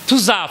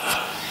tuzapfa.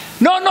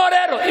 Noneho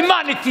rero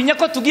Imana itinya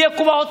ko tugiye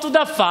kubaho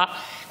tudapfa,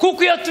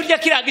 kuko iyo turya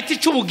kiriya giti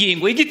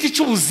cy'ubugingo, igiti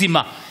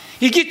cy'ubuzima,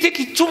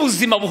 igiti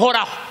cy'ubuzima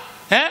buhoraho,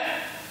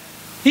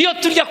 iyo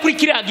turya kuri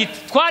kiriya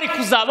giti twari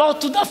kuzabaho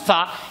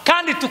tudapfa,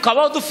 kandi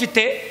tukabaho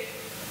dufite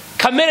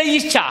kamere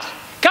y'icyaha.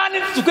 Kandi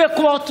tugiye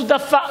kubaho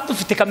tudapfa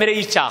dufite kamere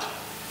y'icyaha.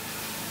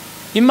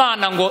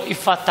 Imana ngo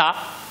ifata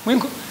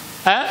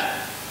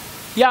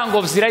ya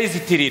ngobyi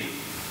irayizitirira,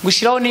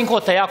 gushyiraho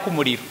n'inkota yaka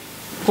umuriro,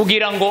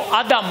 kugira ngo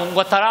Adamu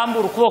ngo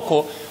atarambura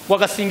ukuboko ngo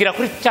agasingira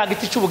kuri cya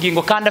giti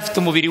cy'ubugingo kandi afite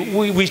umubiri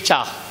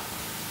w'icyaha.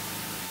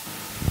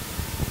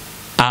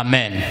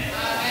 Amen.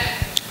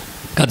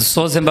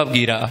 Kadusoze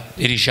mbabwira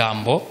iri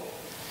jambo.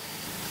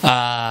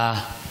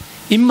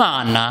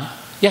 Imana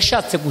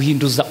yashatse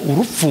guhinduza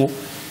urupfu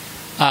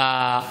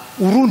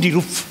urundi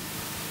rupfu.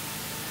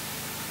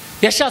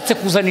 Yashatse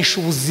kuzanisha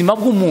ubuzima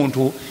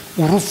bw'umuntu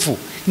urupfu.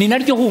 Ni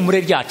naryo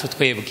humure ryacu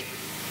twebwe.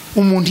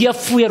 Umuntu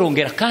yapfuye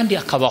arongera kandi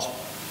akabaho.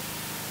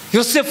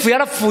 Yosefu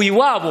yarapfuye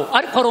iwabo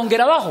ariko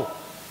arongera abaho.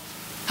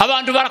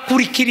 Abantu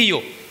barakurikira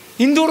iyo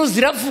induru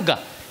ziravuga,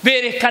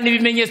 berekana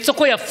ibimenyetso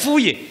ko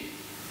yapfuye.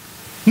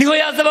 Niho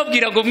yaza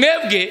babwira ngo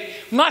mwebwe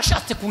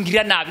mwashatse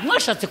kungirira nabi,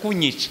 mwashatse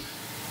kunyica.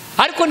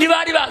 Ariko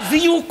ntibari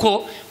bazi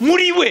yuko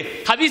muri we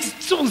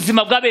habitse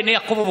ubuzima bwa bene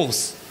Yakobo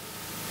bose.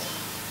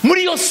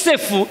 Muri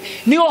Yosefu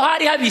niho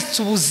hari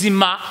habitse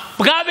ubuzima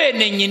bwa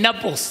bene nyina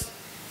bose,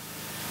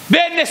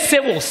 bene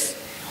se bose.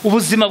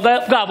 Ubuzima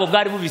bwabo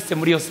bwari bubitse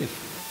muri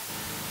Yosefu.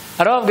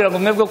 Arababwira ngo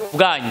mwebwe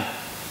kubwanyu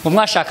ngo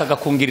mwashakaga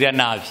kungirira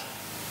nabi,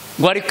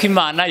 ngo ariko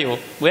Imana yo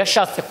ngo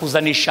yashatse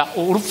kuzanisha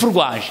urupfu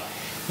rwanje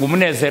ngo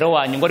umunezero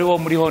wanyu ngo ari wo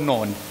muriho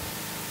none.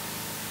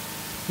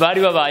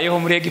 Bari babayeho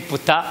muri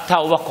Egiputa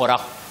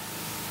tawubakoraho,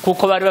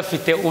 kuko bari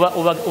bafite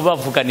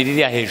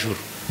ubavuganirira hejuru.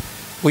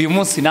 Uyu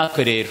munsi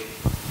natwe rero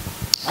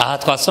aha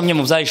twasomye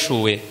mu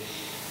Byahishuwe,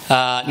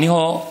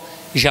 niho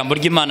ijambo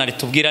ry'Imana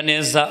ritubwira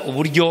neza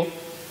uburyo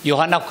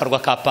Yohana ku karwa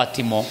ka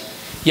Patimo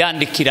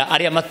yandikira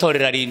ari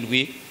amatorero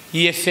 7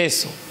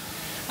 y'Efeso,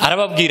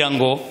 arababwira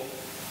ngo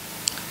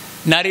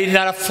nari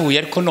narapfuye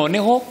ariko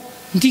noneho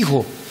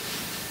ndiho.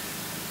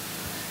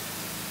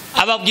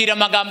 Ababwira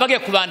amagambo agiye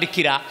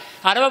kubandikira,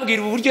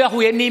 arababwira uburyo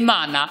yahuye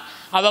n'Imana,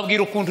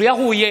 ababwira ukuntu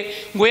yahuye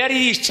ngo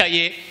yari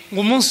yicaye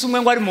ngo umunsi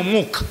umwe ngo ari mu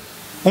mwuka,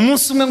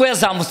 umunsi umwe ngo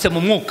yazamutse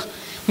mu mwuka,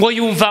 ngo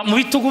yumva mu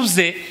bitugu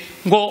bye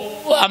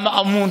ngo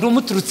umuntu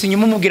umuturutse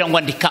inyuma umubwira ngo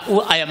andika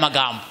aya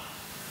magambo.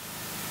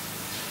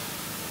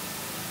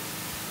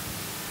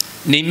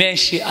 Ni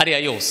menshi ariya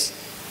yose,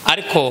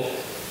 ariko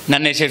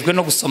nanejejwe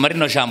no gusoma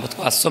rino jambo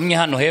twasomye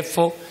hano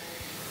hepfo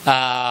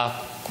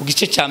ku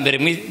gice cya mbere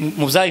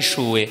mu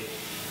Byahishuwe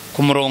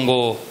ku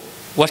murongo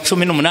wa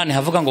 18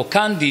 havuga ngo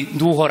kandi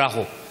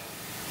nduhoraho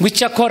ngo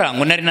icyakora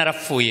ngo nari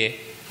narapfuye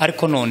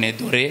ariko none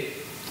dore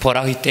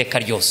poraho iteka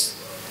ryose,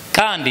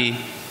 kandi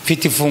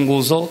mfite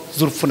imfunguzo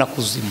z'urupfu na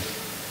kuzimu.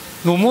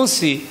 Ni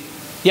umunsi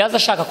yaza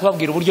ashaka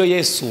kubabwira uburyo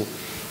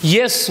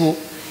Yesu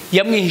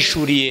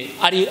yamwihishuriye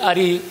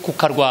ari ku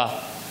karwa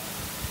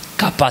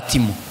ka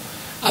Patimo.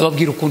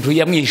 Ababwira ukuntu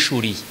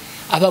yamwihishuriye,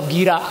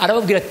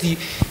 arababwira ati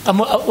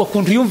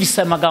ukuntu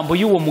yumvise amagambo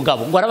y'uwo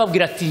mugabo, ngo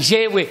arababwira ati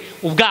njyewe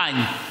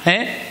ubwanyu,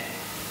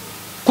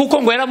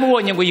 kuko ngo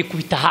yaramubonye ngo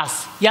yikubita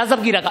hasi.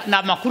 Yazabwiraga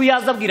na makuru,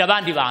 yazabwira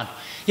abandi bantu,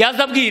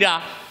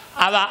 yazabwira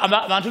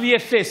abantu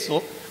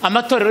b'Efeso,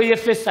 amatorero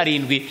y'Efeso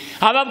 7,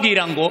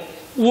 ababwira ngo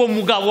uwo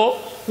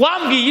mugabo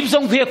wambwiye ibyo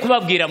nkwiye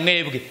kubabwira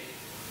mwebwe,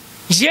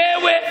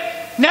 njyewe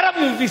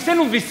naramwumvise,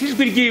 numvise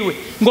ijwi ryiwe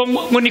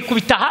ngo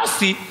nikubita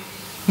hasi,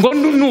 ngo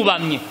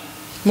nubamye,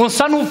 ngo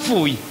nsa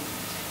n'upfuye,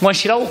 ngo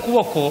nshiraho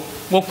ukuboko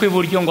ngo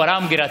kw'iburyo, ngo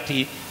arambwira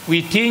ati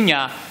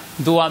witinya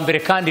ndi uwa mbere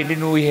kandi ndi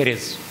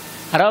n'uw'iherezo.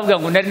 Arababwira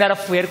ngo nari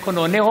narapfuye ariko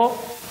noneho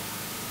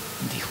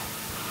ndiho.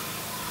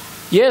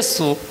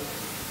 Yesu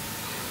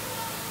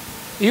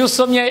iyo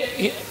usomye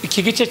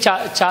iki gice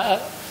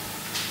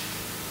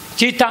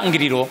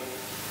cy'itangiriro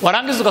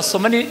warangiza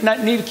ugasoma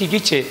n'iki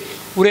gice,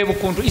 ureba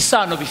ukuntu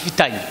isano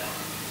bifitanye.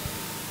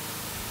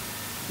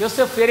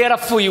 Yosefu yari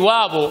yarapfuye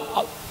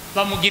iwabo,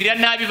 bamugirira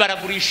nabi,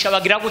 baragurisha,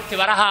 bagira gute,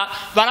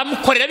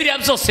 baramukorera biriya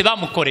byose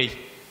bamukoreye.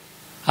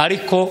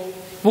 Ariko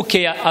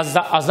bukeya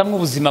azamwe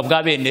ubuzima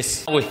bwa bene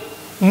se we.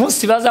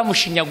 Umunsi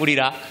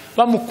bazamushinyagurira,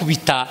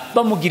 bamukubita,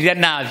 bamugirira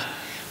nabi,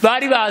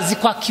 bari bazi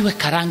ko akiwe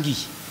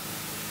karangiye,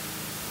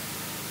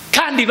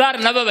 kandi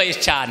baranababaye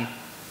cyane.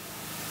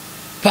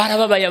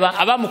 barababaye,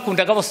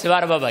 abamukundaga bose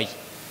barababaye.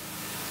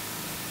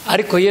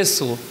 Ariko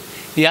Yesu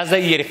yaza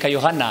yiyereka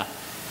Yohana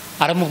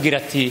aramubwira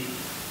ati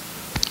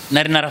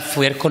nari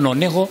narapfuye ariko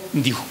noneho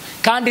ndiho,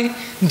 kandi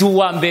ndi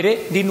uwa mbere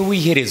ndi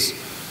n'uw'iherezo,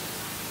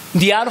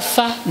 ndi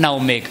Alpha na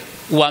Omega,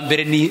 uwa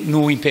mbere ni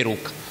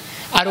n'uw'imperuka.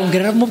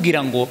 Arongera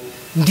aramubwira ngo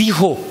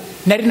ndiho,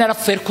 nari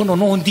narapfuye ariko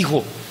noneho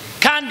ndiho,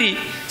 kandi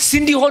si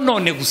ndiho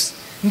none gusa,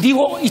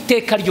 ndiho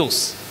iteka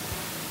ryose.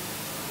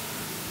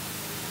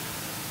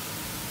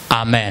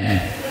 Amen.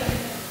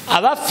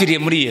 Abapfiriye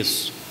muri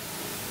Yesu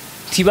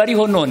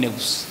tibariho none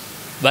gusa,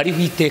 bariho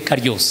iteka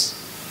ryose.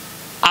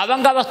 Aba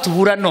ngaba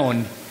tubura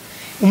none,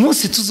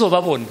 umunsi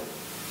tuzobabona,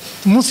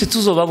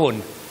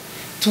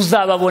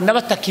 tuzababona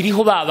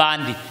batakiriho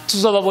babandi,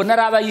 tuzobabona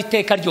ari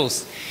abayiteka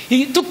ryose.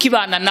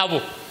 Tukibana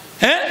nabo,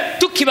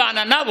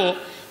 tukibana nabo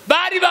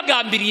bari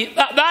bagambiriye,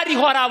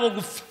 bariho ari abo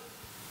gupfa.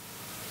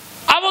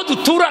 Abo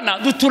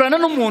duturana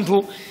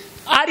n'umuntu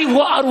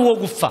ariho ari uwo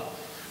gupfa,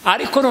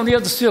 ariko none iyo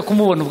dusubiye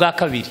kumubona ubwa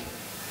kabiri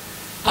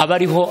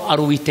abariho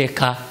ari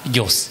uwiteka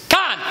ryose.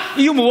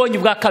 Kandi iyo umubonye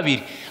ubwa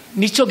kabiri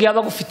nicyo gihe aba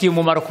agufitiye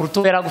umumaro kuruta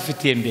uwo yari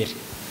agufitiye mbere.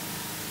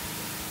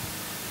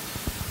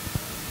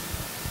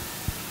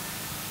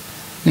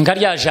 Nga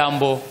rya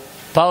jambo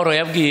Pawulo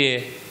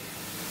yabwiye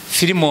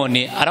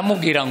Filimoni,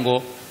 aramubwira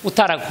ngo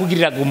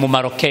utarakugiriraga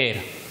umumaro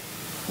kera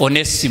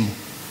Onesimo,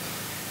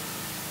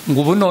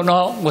 ngo ubu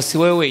noneho ngo si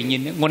wowe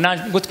wenyine,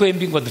 ngo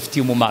twembi ngo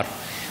dufitiye umumaro,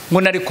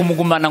 ngo nari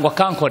kumugumana ngo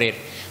akankorera,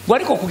 ngo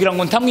ariko kugira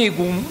ngo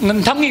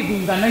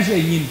ntamwigungana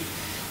jenyine,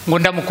 ngo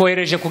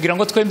ndamukohereje kugira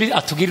ngo twembi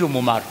atugirire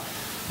umumaro.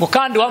 Ngo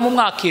kandi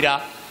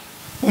wamumwakira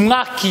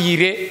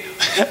umwakire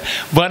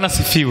Bwana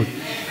sifiwe,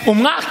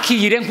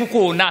 umwakire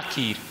nk'uko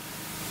unakira.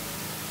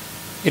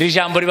 Iri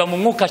jambo riba mu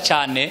mwuka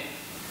cyane,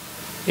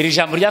 iri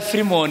jambo rya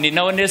Filimoni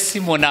na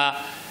Onesimo, na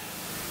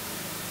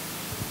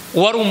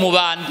uwari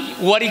umubandi,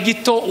 uwari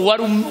gito,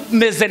 uwari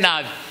umeze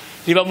nabi,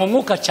 riba mu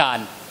mwuka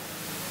cyane.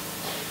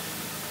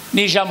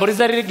 Ni ijambo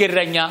riza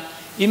rigereranya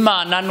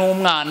Imana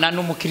n'umwana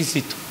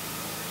n'umukristo,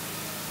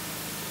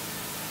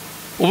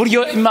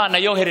 uburyo Imana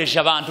yohereje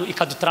abantu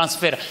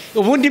ikadutransfera.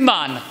 Ubundi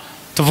Imana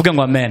tuvuge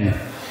ngo amen,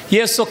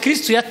 Yesu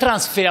Kristo ya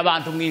transfera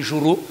abantu mu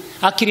ijuru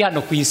akiri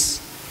hano ku isi,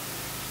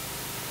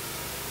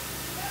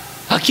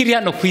 akiri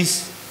hano ku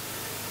isi,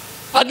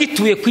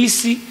 agituye ku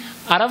isi.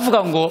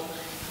 Aravuga ngo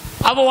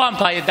abo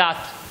wampaye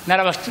data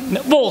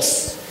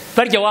bose,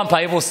 barya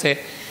wampaye bose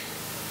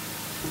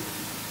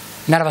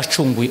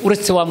narabacunguye,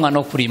 uretse wa mwana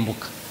wo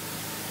kurimbuka.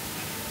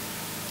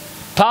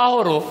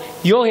 Pawulo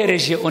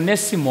yohereje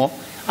Onesimo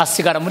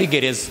asigara muri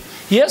gereza,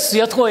 Yesu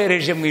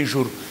yatwohereje mu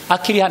ijuru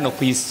akiri hano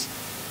ku isi.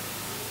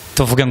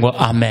 Tuvuge ngo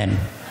amen,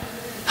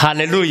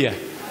 haleluya.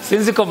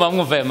 Sinzi ko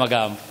mwumva aya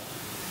magambo,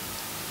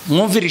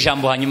 mwumvira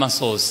ijambo hanyuma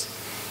nsoze.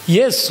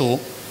 Yesu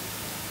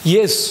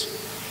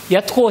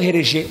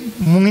yatwohereje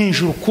mu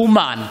ijuru ku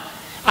Mana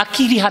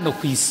akiri hano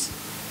ku isi.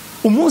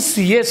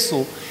 Umunsi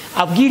Yesu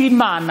abwira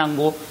Imana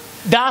ngo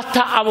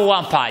data abo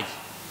wampaye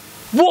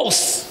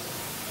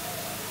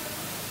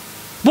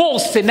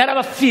bose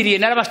narabapfiriye,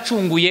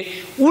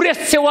 narabacunguye,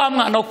 uretse wa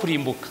mwana wo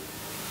kurimbuka.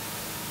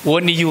 Uwo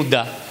ni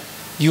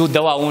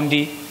Yuda wa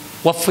wundi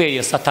wapfuye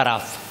Yesu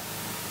atarapfa.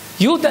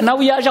 Yuda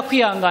nawe yaje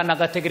kwihangana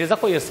agategereza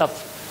ko Yesu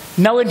apfa,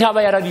 nawe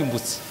ntaba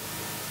yararimbutse,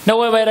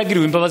 nawe aba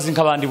yaragiriwe imbabazi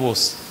nk'abandi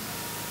bose.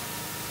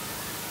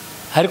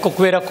 Ariko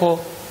kubera ko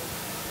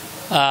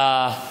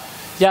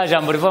ya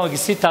jambo rivuga ngo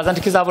gisitaza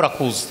ntikizabura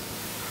kuza,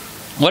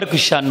 wari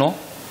kwishano,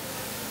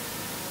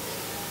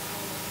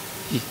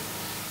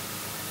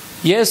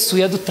 Yesu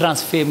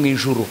yadutransfeye mu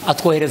ijuru,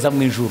 atwohereza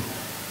mu ijuru.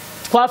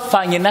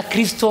 Twapfanye na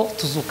Kristo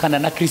tuzukana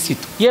na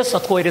Kristo. Yesu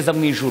atwohereza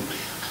mu ijuru.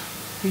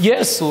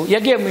 Yesu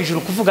yagiye mu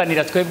ijuru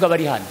kuvuganira twebwe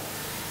abari hano,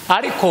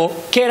 ariko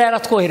kera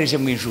yaratwohereje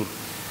mu ijuru.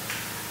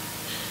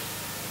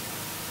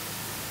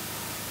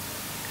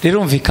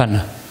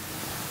 Rirumvikana?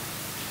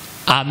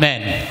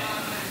 Amen,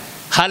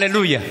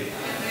 haleluya.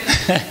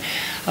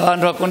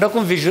 Abantu bakunda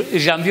kumva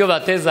ijambo iyo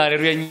bateza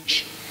haleluya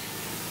nyinshi,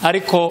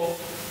 ariko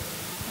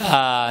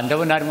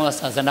ndabona harimo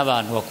abasaza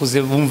n'abantu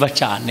bakuze bumva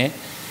cyane,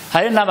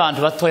 hari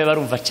n'abantu batoya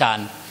barumva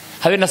cyane,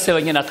 habe na se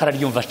banyine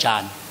akararyumva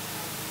cyane.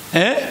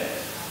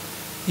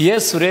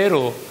 Yesu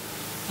rero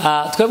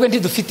twebwe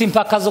ntidufite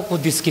impaka zo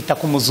kudisikita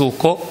ku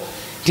muzuko,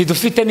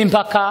 ntidufite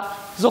n'impaka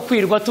zo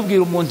kwirwa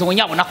tubwira umuntu ngo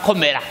nyabona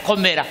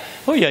komera.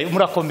 Oya,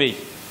 murakomeye,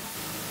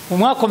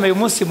 umwakomeye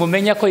umunsi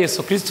mumenya ko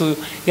Yesu Kristo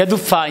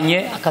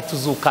yadupfanye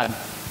akatuzukana.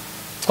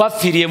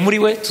 Twapfiriye muri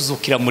we,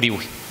 tuzukira muri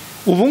we.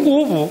 Ubu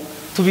ngubu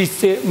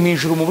tubise mu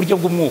ijuru mu buryo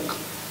bw'umwuka.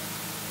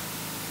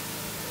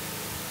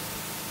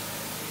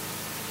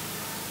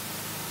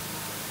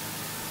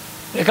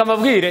 Reka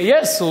mbabwire,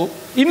 Yesu,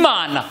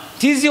 Imana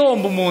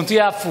ntizihomba umuntu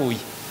yapfuye,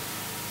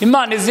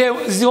 Imana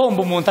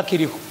zihomba umuntu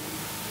akiriho.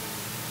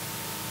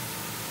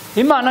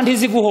 Imana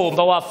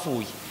ntiziguhomba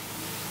wapfuye,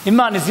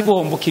 Imana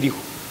iziguhomba ukiriho.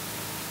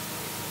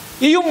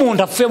 Iyo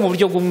umuntu apfuye mu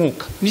buryo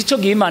bw'umwuka, nicyo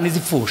gihe Imana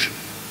izipfusha.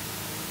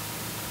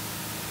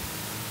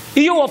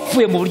 Iyo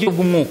wapfuye mu buryo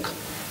bw'umwuka,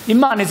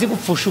 Imana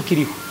izigupfusha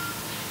ukiriho,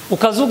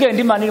 ukaza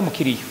ugenda Imana iri mu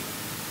kiriyo.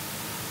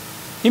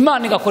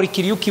 Imana igakora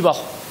ikiriyo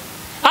kibaho.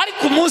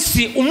 Ariko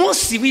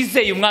umunsi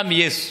wizeye umwami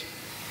Yesu,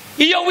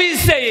 iyo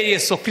wizeye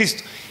Yesu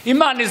Kristo,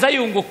 Imana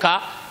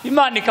izayunguka,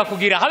 Imana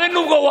ikakugira habe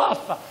nubwo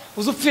wapfa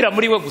uzupfira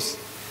muri we gusa,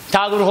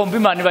 ntago uruhombo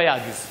Imana iba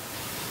yagize.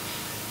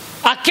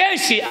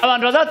 Akenshi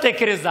abantu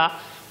bazatekereza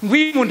ngo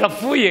iyo umuntu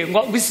apfuye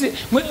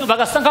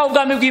bagasanga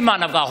ubwami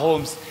bw'Imana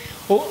bwahombye.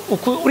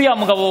 Uriya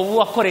mugabo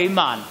wakoreye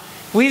Imana,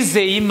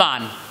 wizeye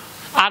Imana,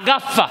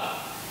 agapfa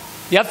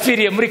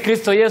yapfiriye muri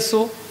Kristo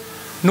Yesu,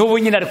 n'ubu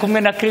nyine ari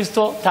kumwe na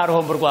Kristo,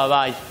 taruhombo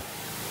rwabaye.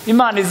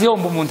 Imana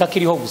izihomba umuntu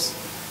akiriho gusa.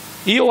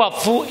 Iyo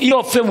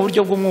wapfuye mu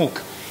buryo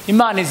bw'umwuka,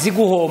 Imana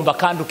iziguhomba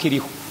kandi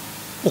ukiriho.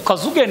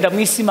 Ukazugenda mu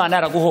isi, Imana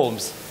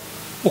yaraguhombye.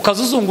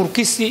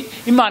 Ukazuzunguruka isi,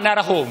 Imana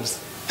yarahombye.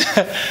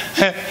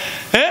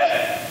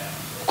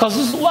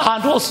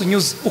 Ahantu hose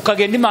unyuze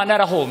ukagenda, Imana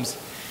yarahombye.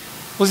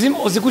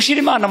 Uzi gushira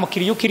Imana mu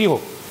kiriyo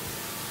ukiriho.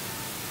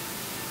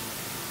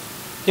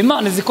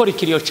 Imana izikora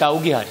ikiriyo cyawe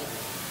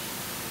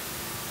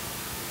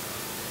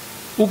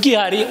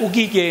ugihari,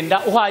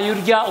 ugigenda, uhaye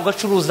urya,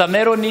 ugacuruza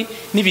meloni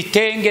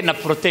n'ibitenge na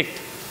protect,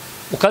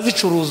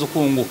 ukazicuruza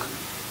ukunguka.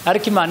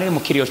 Ariko Imana iri mu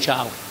kiriyo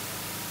cyawe.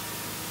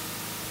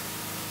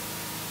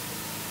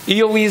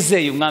 Iyo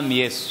wizeye umwami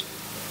Yesu,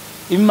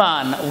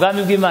 Imana,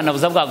 ubwami bw'Imana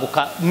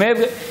buzabwaguka.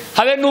 Mwebwe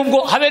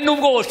habe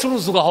nubwo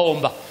wocuruza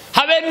ugahomba,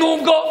 habe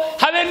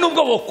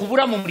nubwo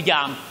bokubura mu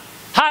muryango.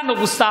 Hano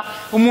gusa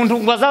umuntu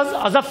ngo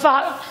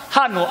azapfa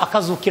hano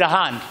akazukira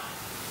handi.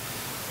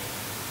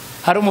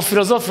 Hari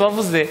umufilozofe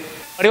wavuze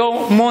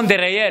ariho monde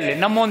réel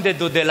na monde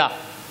d'au-delà,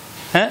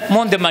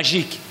 monde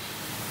magique.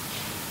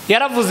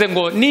 Yaravuze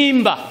ngo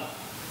nimba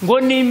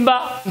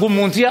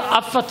umuntu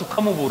apfa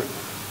tukamubura,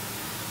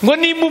 ngo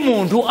nimba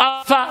umuntu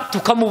apfa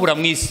tukamubura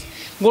mu isi,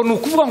 ngo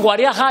nukuvuga ngo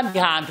ari ahandi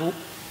hantu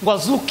ngo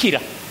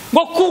azukira,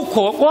 ngo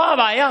kuko ngo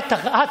habaye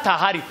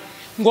hatahari,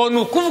 ngo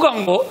nukuvuga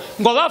ngo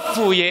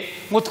bapfuye,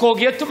 ngo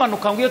twogiye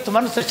tumanuka, ngo iyo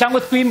tumanutse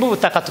cyangwa twimba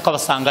ubutaka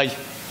tukabasangayo.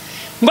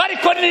 Ngo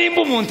ariko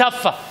nimba umuntu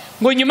apfa,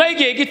 ngo nyuma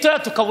y'igihe gitoya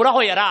tukabura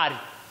aho yarari,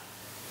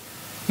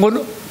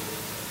 ngo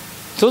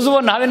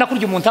tuzubona habe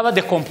nakurya umuntu aba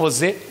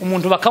decompose,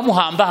 umuntu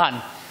bakamuhamba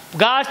hano,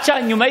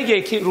 bwaca nyuma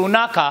y'igihe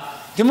runaka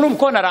ndimuri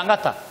umukona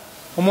arangata,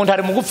 umuntu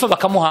ari mu gupfa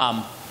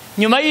bakamuhamba.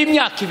 Nyuma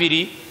y'imyaka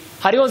 2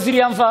 hariho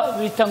ziriya mva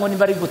bita ngo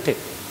niba ari gute,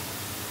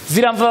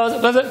 ziriya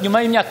mva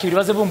nyuma y'imyaka 2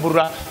 baze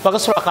bumburura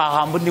bagasura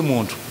akahamba undi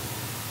muntu.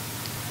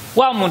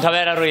 Wa muntu aba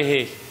yararoye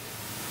hehe,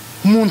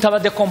 umuntu aba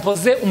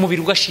decompose,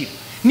 umubiri ugashira.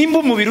 Nimba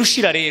umubiri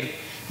ushira rero,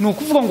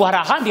 nukuvuga ngo hari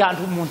ahandi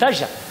hantu umuntu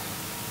aja,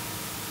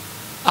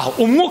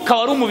 aho umwuka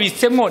wari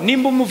umubitsemo,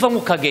 nimba umuva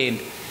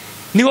nk'ukagenda.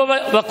 Nibo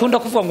bakunda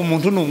kuvuga ngo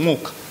umuntu ni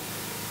umwuka.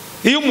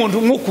 Iyo umuntu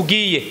umwuka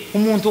ugiye,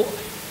 umuntu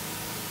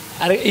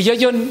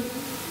iyo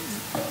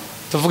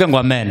tuvuge ngo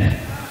amen,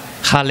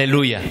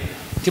 haleluya.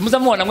 Timuza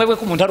mubona mwebwe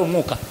ko umuntu ari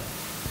umwuka.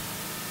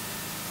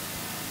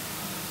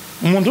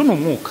 Umuntu ni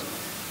umwuka.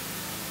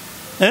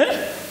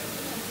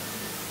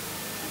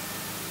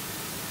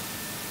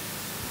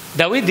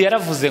 Dawidi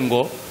yaravuze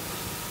ngo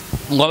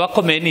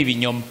abakomeye ni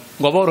ibinyoma,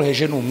 ngo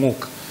aboroheje ni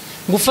umwuka.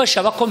 Gufasha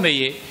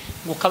abakomeye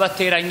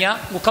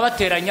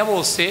ukabateranya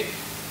bose,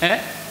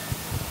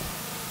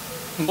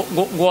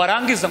 ngo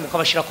warangiza ngo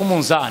ukabashira ku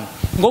munzani,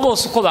 ngo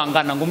bose uko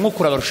bangana, ngo umwuka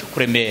urabarusha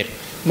kuremera,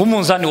 ngo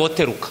umunzani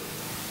woteruka.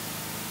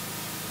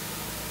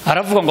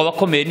 Aravuga ngo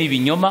abakomeye ni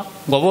ibinyoma,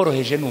 ngo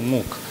aboroheje ni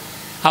umwuka.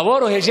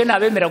 Aboroheje ni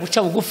abemera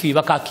guca bugufi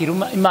bakakira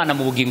Imana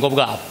mu bugingo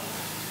bwabo.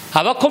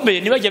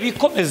 Abakomeye nibajya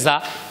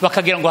bikomeza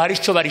bakagira ngo hari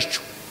ico barico.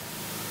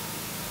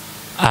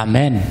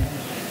 Amen.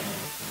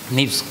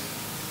 Nibyo.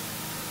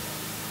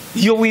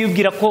 Iyo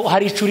wibwira ko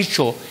hari ico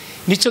urico,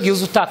 nico gihe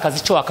uzutakaza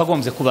ico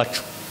wakagombye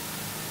kubaco.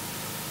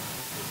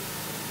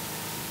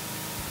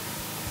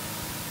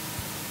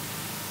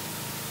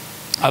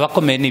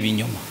 Abakomeye ni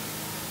ibinyoma,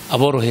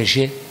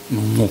 aboroheje ni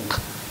umwuka.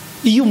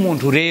 Iyo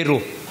umuntu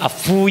rero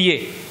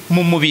apfuye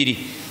mu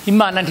mubiri,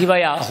 Imana ntiba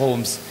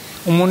yahombye.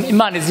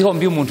 Imana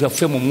izihombe iyo umuntu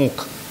yapfuye mu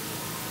mwuka.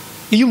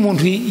 Iyo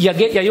umuntu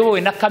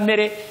yayobowe na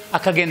kamere,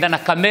 akagenda na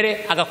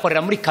kamere,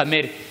 agakorera muri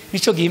kamere,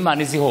 nico gihe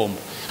Imana izihomba.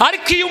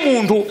 Ariko iyo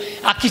umuntu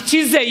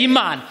akikizeye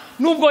Imana,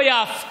 nubwo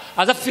yapfa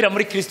azapfira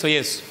muri Kristo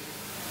Yesu.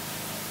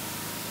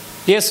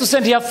 Yesu se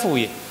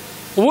ntiyapfuye.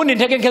 Ubundi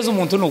intege nke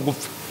z'umuntu ni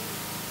ugupfa.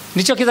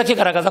 Nico kiza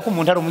kigaragaza ko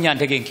umuntu ari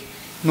umunyantege nke,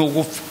 ni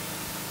ugupfa.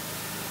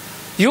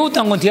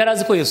 Yuda ngo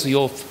ntiyarazi ko Yesu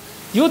yopfa.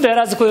 Yuda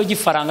yarazi ko yogi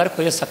faranga,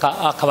 ariko Yesu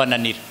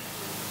akabananira.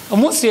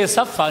 Umunsi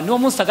Yesu apfa niwo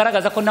munsi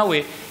agaragaza ko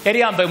nawe yari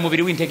yambaye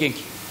umubiri w'intege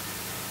nke.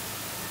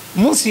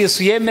 Umunsi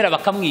Yesu yemera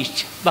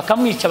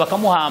bakamwica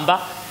bakamuhamba,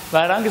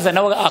 barangiza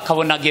nawe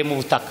akabona agiye mu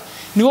butaka,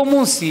 niwo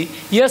munsi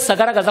Yesu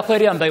agaragaza ko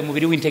yari yambaye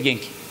umubiri w'intege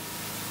nke.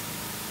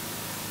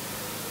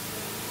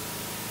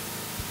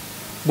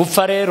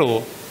 Gupfa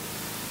rero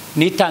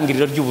ni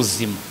itangiriro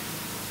ry'ubuzima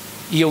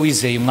iyo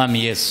wizeye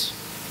umwami Yesu.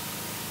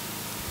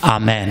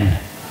 Amen.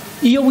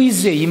 Iyo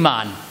wizeye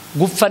Imana,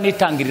 gupfa ni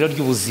itangiriro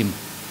ry'ubuzima,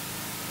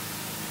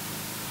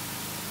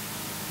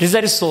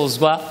 riza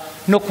risozwa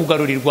no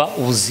kugarurirwa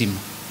ubuzima.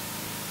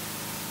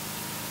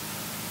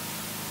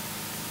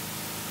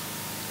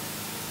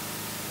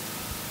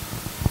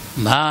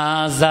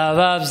 maze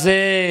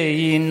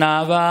ababyeyi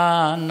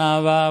n'abana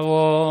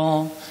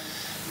babo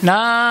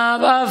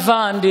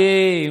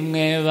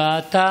n'abavandimwe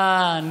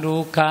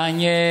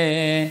batandukanye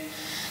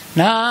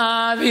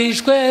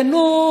n'abishwe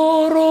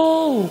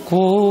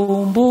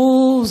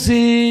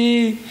n'urukumbuzi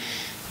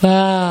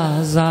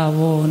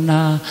bazabona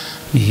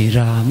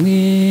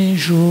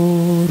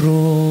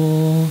mwijuru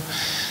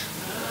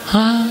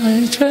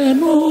abishwe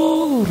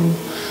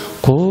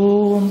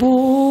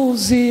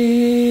n'urukumbuzi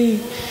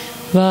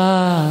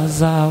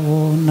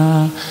bazabona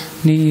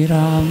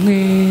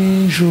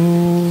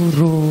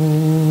mwijuru.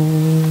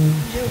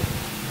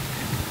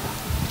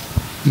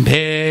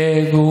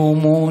 Mbega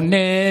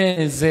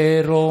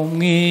umunezero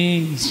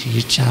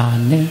mwinshi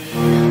cyane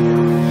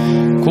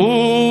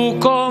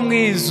kuko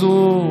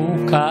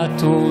mwizuka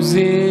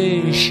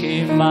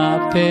tuzishima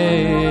pe,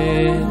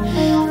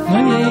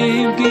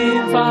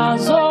 mwibwimva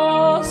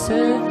zose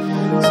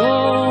zo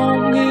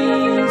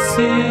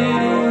mwisi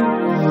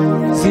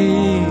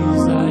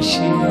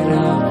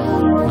zizashira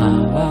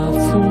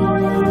abafu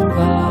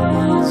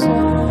bazo,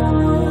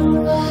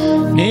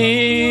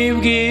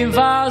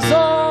 nibwimva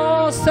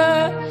zose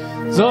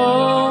zo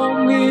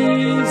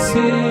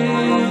mwisi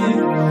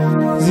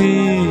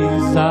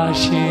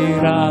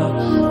zizashira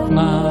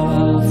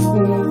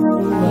abafu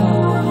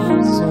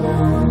bazo.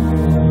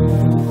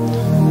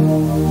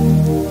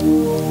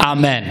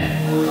 Amen.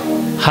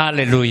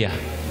 Hallelujah.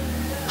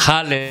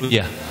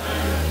 Hallelujah.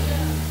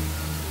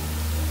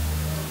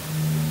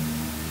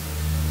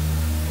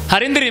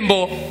 Hari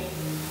indirimbo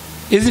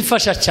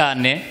izifasha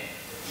cyane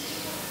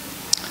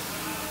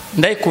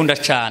ndayikunda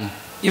cyane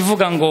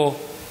ivuga ngo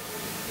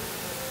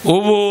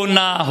ubu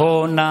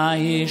naho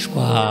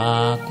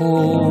nahishwa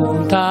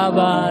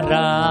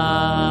kuntabara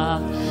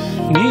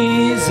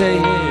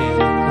nizeye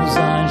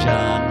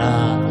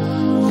uzanjana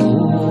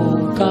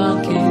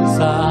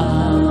ukankiza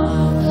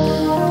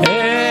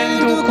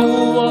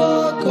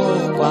ukuboko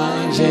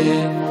kwanje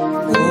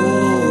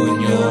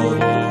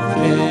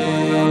unyobore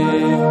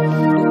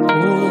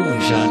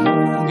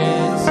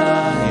ujanungeza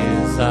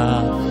heza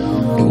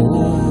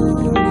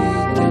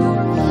uwite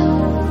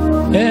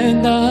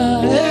enda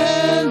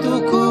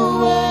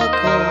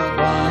ukuboko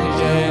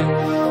kwanje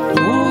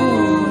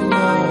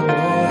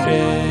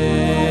unyobore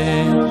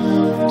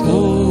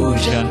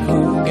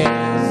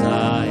ujanungeza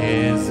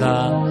heza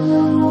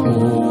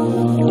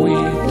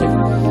uwite.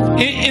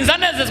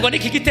 Inzanezezwa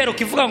n'iki gitero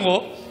kivuga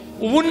ngo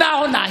ubu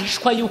naho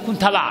nahishwa yuko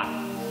untabara.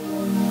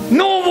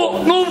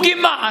 Nubwo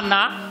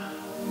Imana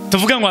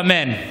tuvuge ngo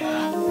amen.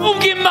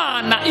 Nubwo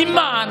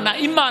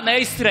Imana ya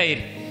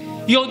Isirayeli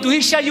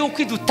yoduhisha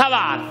yuko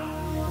idutabara.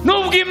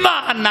 Nubwo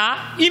Imana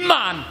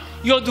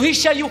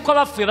yoduhisha yuko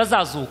abapfuye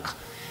bazazuka.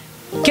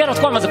 Kera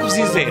twamaze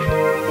kubyizera.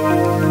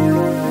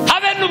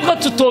 Habe nubwo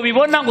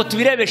tutobibona ngo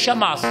tubirebeshe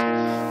amaso,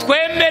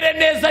 twemere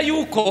neza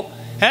yuko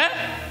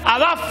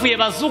abapfuye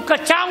bazuka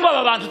cyangwa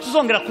aba bantu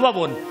tuzongera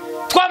kubabona.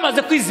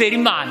 Twamaze kwizera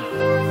Imana.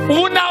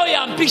 Ubu naho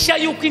yampisha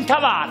yuko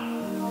intabara.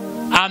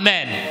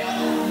 Amen.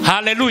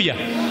 Hallelujah.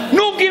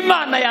 Nubwo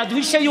Imana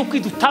yaduhisha yuko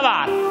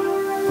idutabara.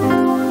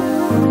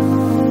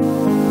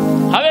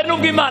 Habe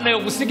nubwo Imana yo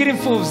gusigira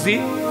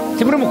imfubyi,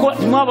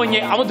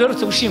 mwabonye abo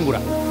duherutse gushingura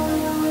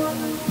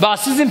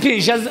basize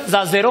impinja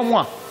za 0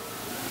 mwa,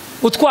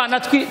 utwana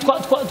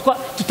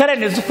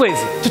tutareneza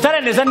ukwezi,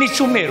 tutareneza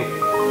n'icyumweru.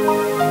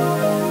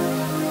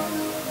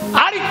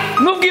 Ari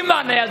nubwo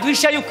Imana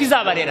yaduhisha yuko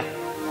izabarera,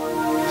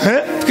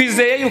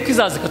 twizeye yuko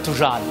izaza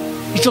ikatujana.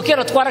 Icyo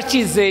kera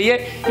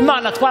twarakizeye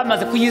Imana,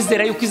 twamaze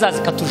kuyizera yuko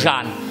izaza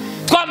ikatujana.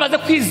 Twamaze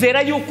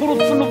kwizera yuko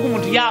urupfu n'ubwo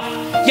umuntu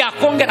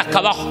yakongera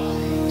akabaho.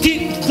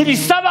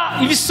 Ntibisaba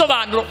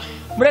ibisobanuro.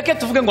 Mureke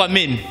tuvuge ngo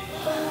amen.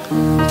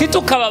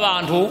 Titukaba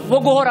abantu bo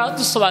guhora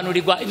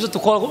dusobanurirwa ibyo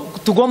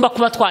tugomba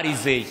kuba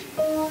twarizeye,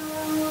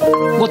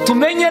 ngo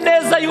tumenye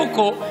neza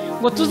yuko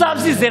ngo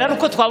tuzabyizera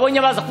nuko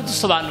twabonye baza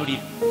kudusobanurira.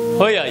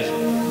 Hoyaye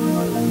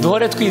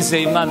duhore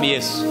twizeye Umwami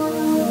Yesu.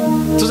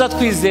 Tuza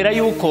twizera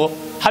yuko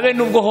habe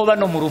nubwo hoba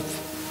no mu rupfu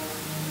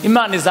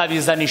Imana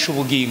izabizanisha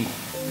ubugingo.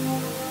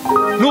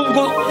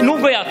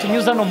 Nubwo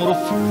yatunyuza no mu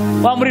rupfu,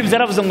 wa muri ibyo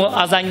yaravuze ngo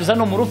azanyuza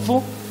no mu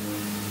rupfu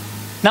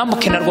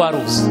nambuke na rwa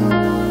ruzi.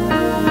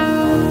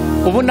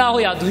 Ubu naho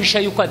yaduhisha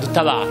yuko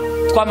adutabara,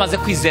 twamaze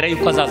kwizera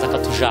yuko azaza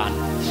akatujana.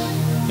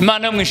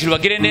 Imana yo mwishuri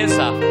bagire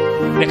neza.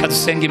 Reka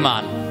dusenga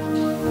Imana.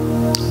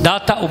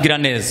 Data ugira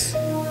neza,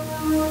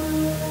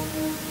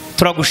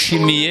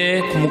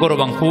 turagushimiye ku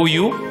mugoroba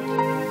nk'uyu.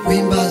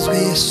 Wimbazwe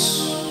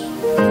Yesu,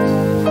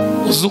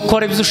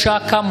 uzukora ibyo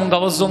ushaka mu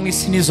ngabo zo mu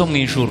isi n'izo mu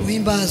ijuru.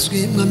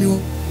 Wimbazwe Mwami wo,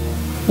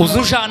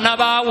 uzujana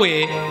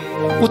bawe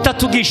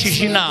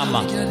utatugishije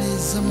inama.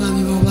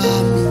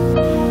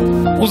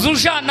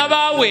 Uzujana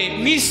bawe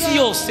mu isi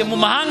yose, mu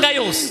mahanga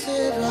yose,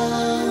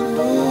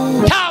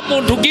 nta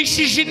muntu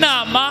ugishije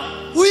inama,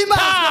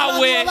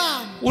 tawe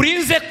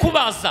urinze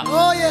kubaza,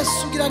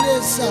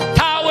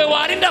 tawe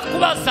warinda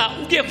kubaza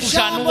ugiye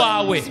kujana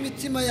uwawe,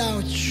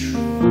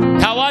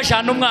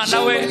 tawajana umwana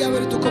we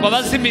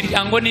wabaza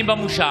imiryango nimba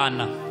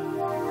mujana.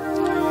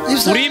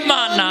 Uri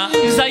Imana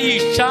iza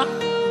yica,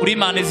 uri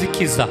Imana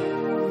izikiza.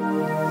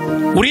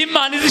 uri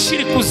Imana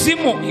izishira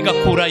ikuzimu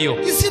igakurayo.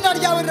 izina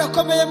ryawe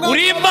rirakomeye mwami.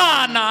 Uri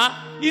Imana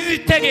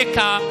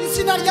izitegeka,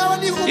 izina ryawe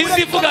ni ihumure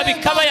izivuga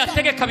bikaba,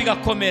 yategeka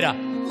bigakomera.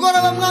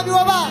 ngorora mwami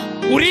w'abana.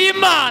 Uri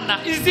Imana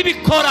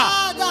izibikora,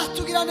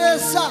 tugira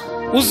neza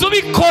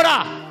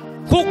uzubikora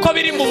kuko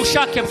biri mu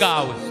bushake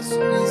bwawe.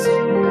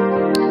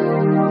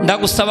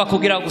 Ndagusaba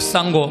kugira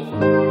gusa ngo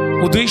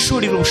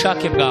uduhishurire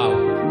ubushake bwawe,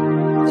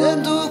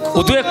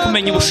 uduhe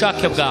kumenya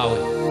ubushake bwawe.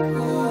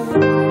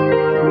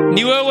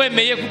 Ni wewe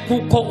wemeye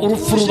kuko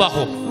urupfu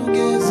rubaho,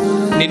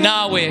 ni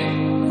nawe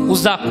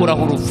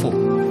uzakuraho urupfu.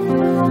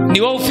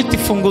 Ni wowe ufite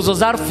imfunguzo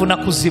za rupfu na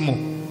kuzimu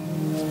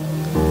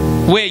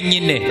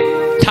wenyine.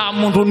 Nta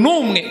muntu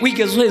n'umwe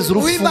wigeze uheza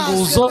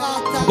urufunguzo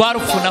rwa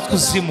rupfu na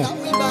kuzimu.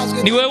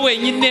 Ni wewe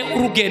wenyine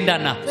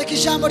urugendana.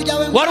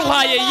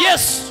 Waruhaye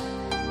Yesu.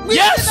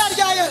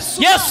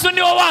 Yesu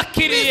niwe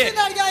wakiriye,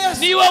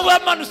 niwe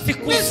wamanutse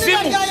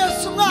ikuzimu,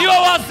 niwe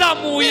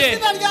wazamuye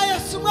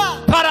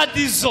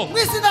paradizo,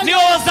 niwe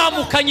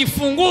wazamukanye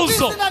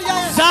imfunguzo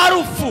za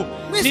rupfu,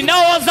 ni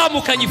nawe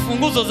wazamukanye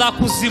imfunguzo za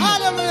kuzimu.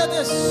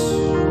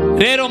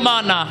 Rero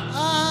Mana,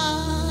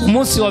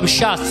 umunsi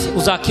wabishatse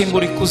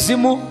uzakingura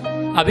ikuzimu,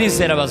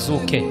 abizera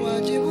bazuke.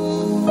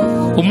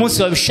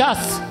 Umunsi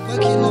wabishatse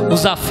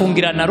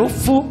uzafungirana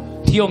rupfu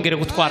ntiyongere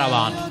gutwara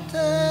abantu.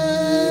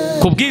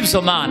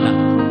 Kubw'ibyo Mana,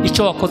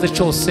 icyo wakoze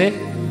cyose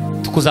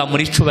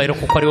tukuzamura icubahiro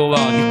kuko ari wowe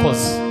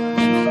wabikoze.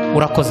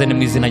 Urakoze ni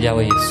mu izina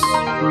ryawe Yesu.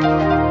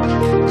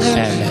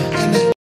 Amen.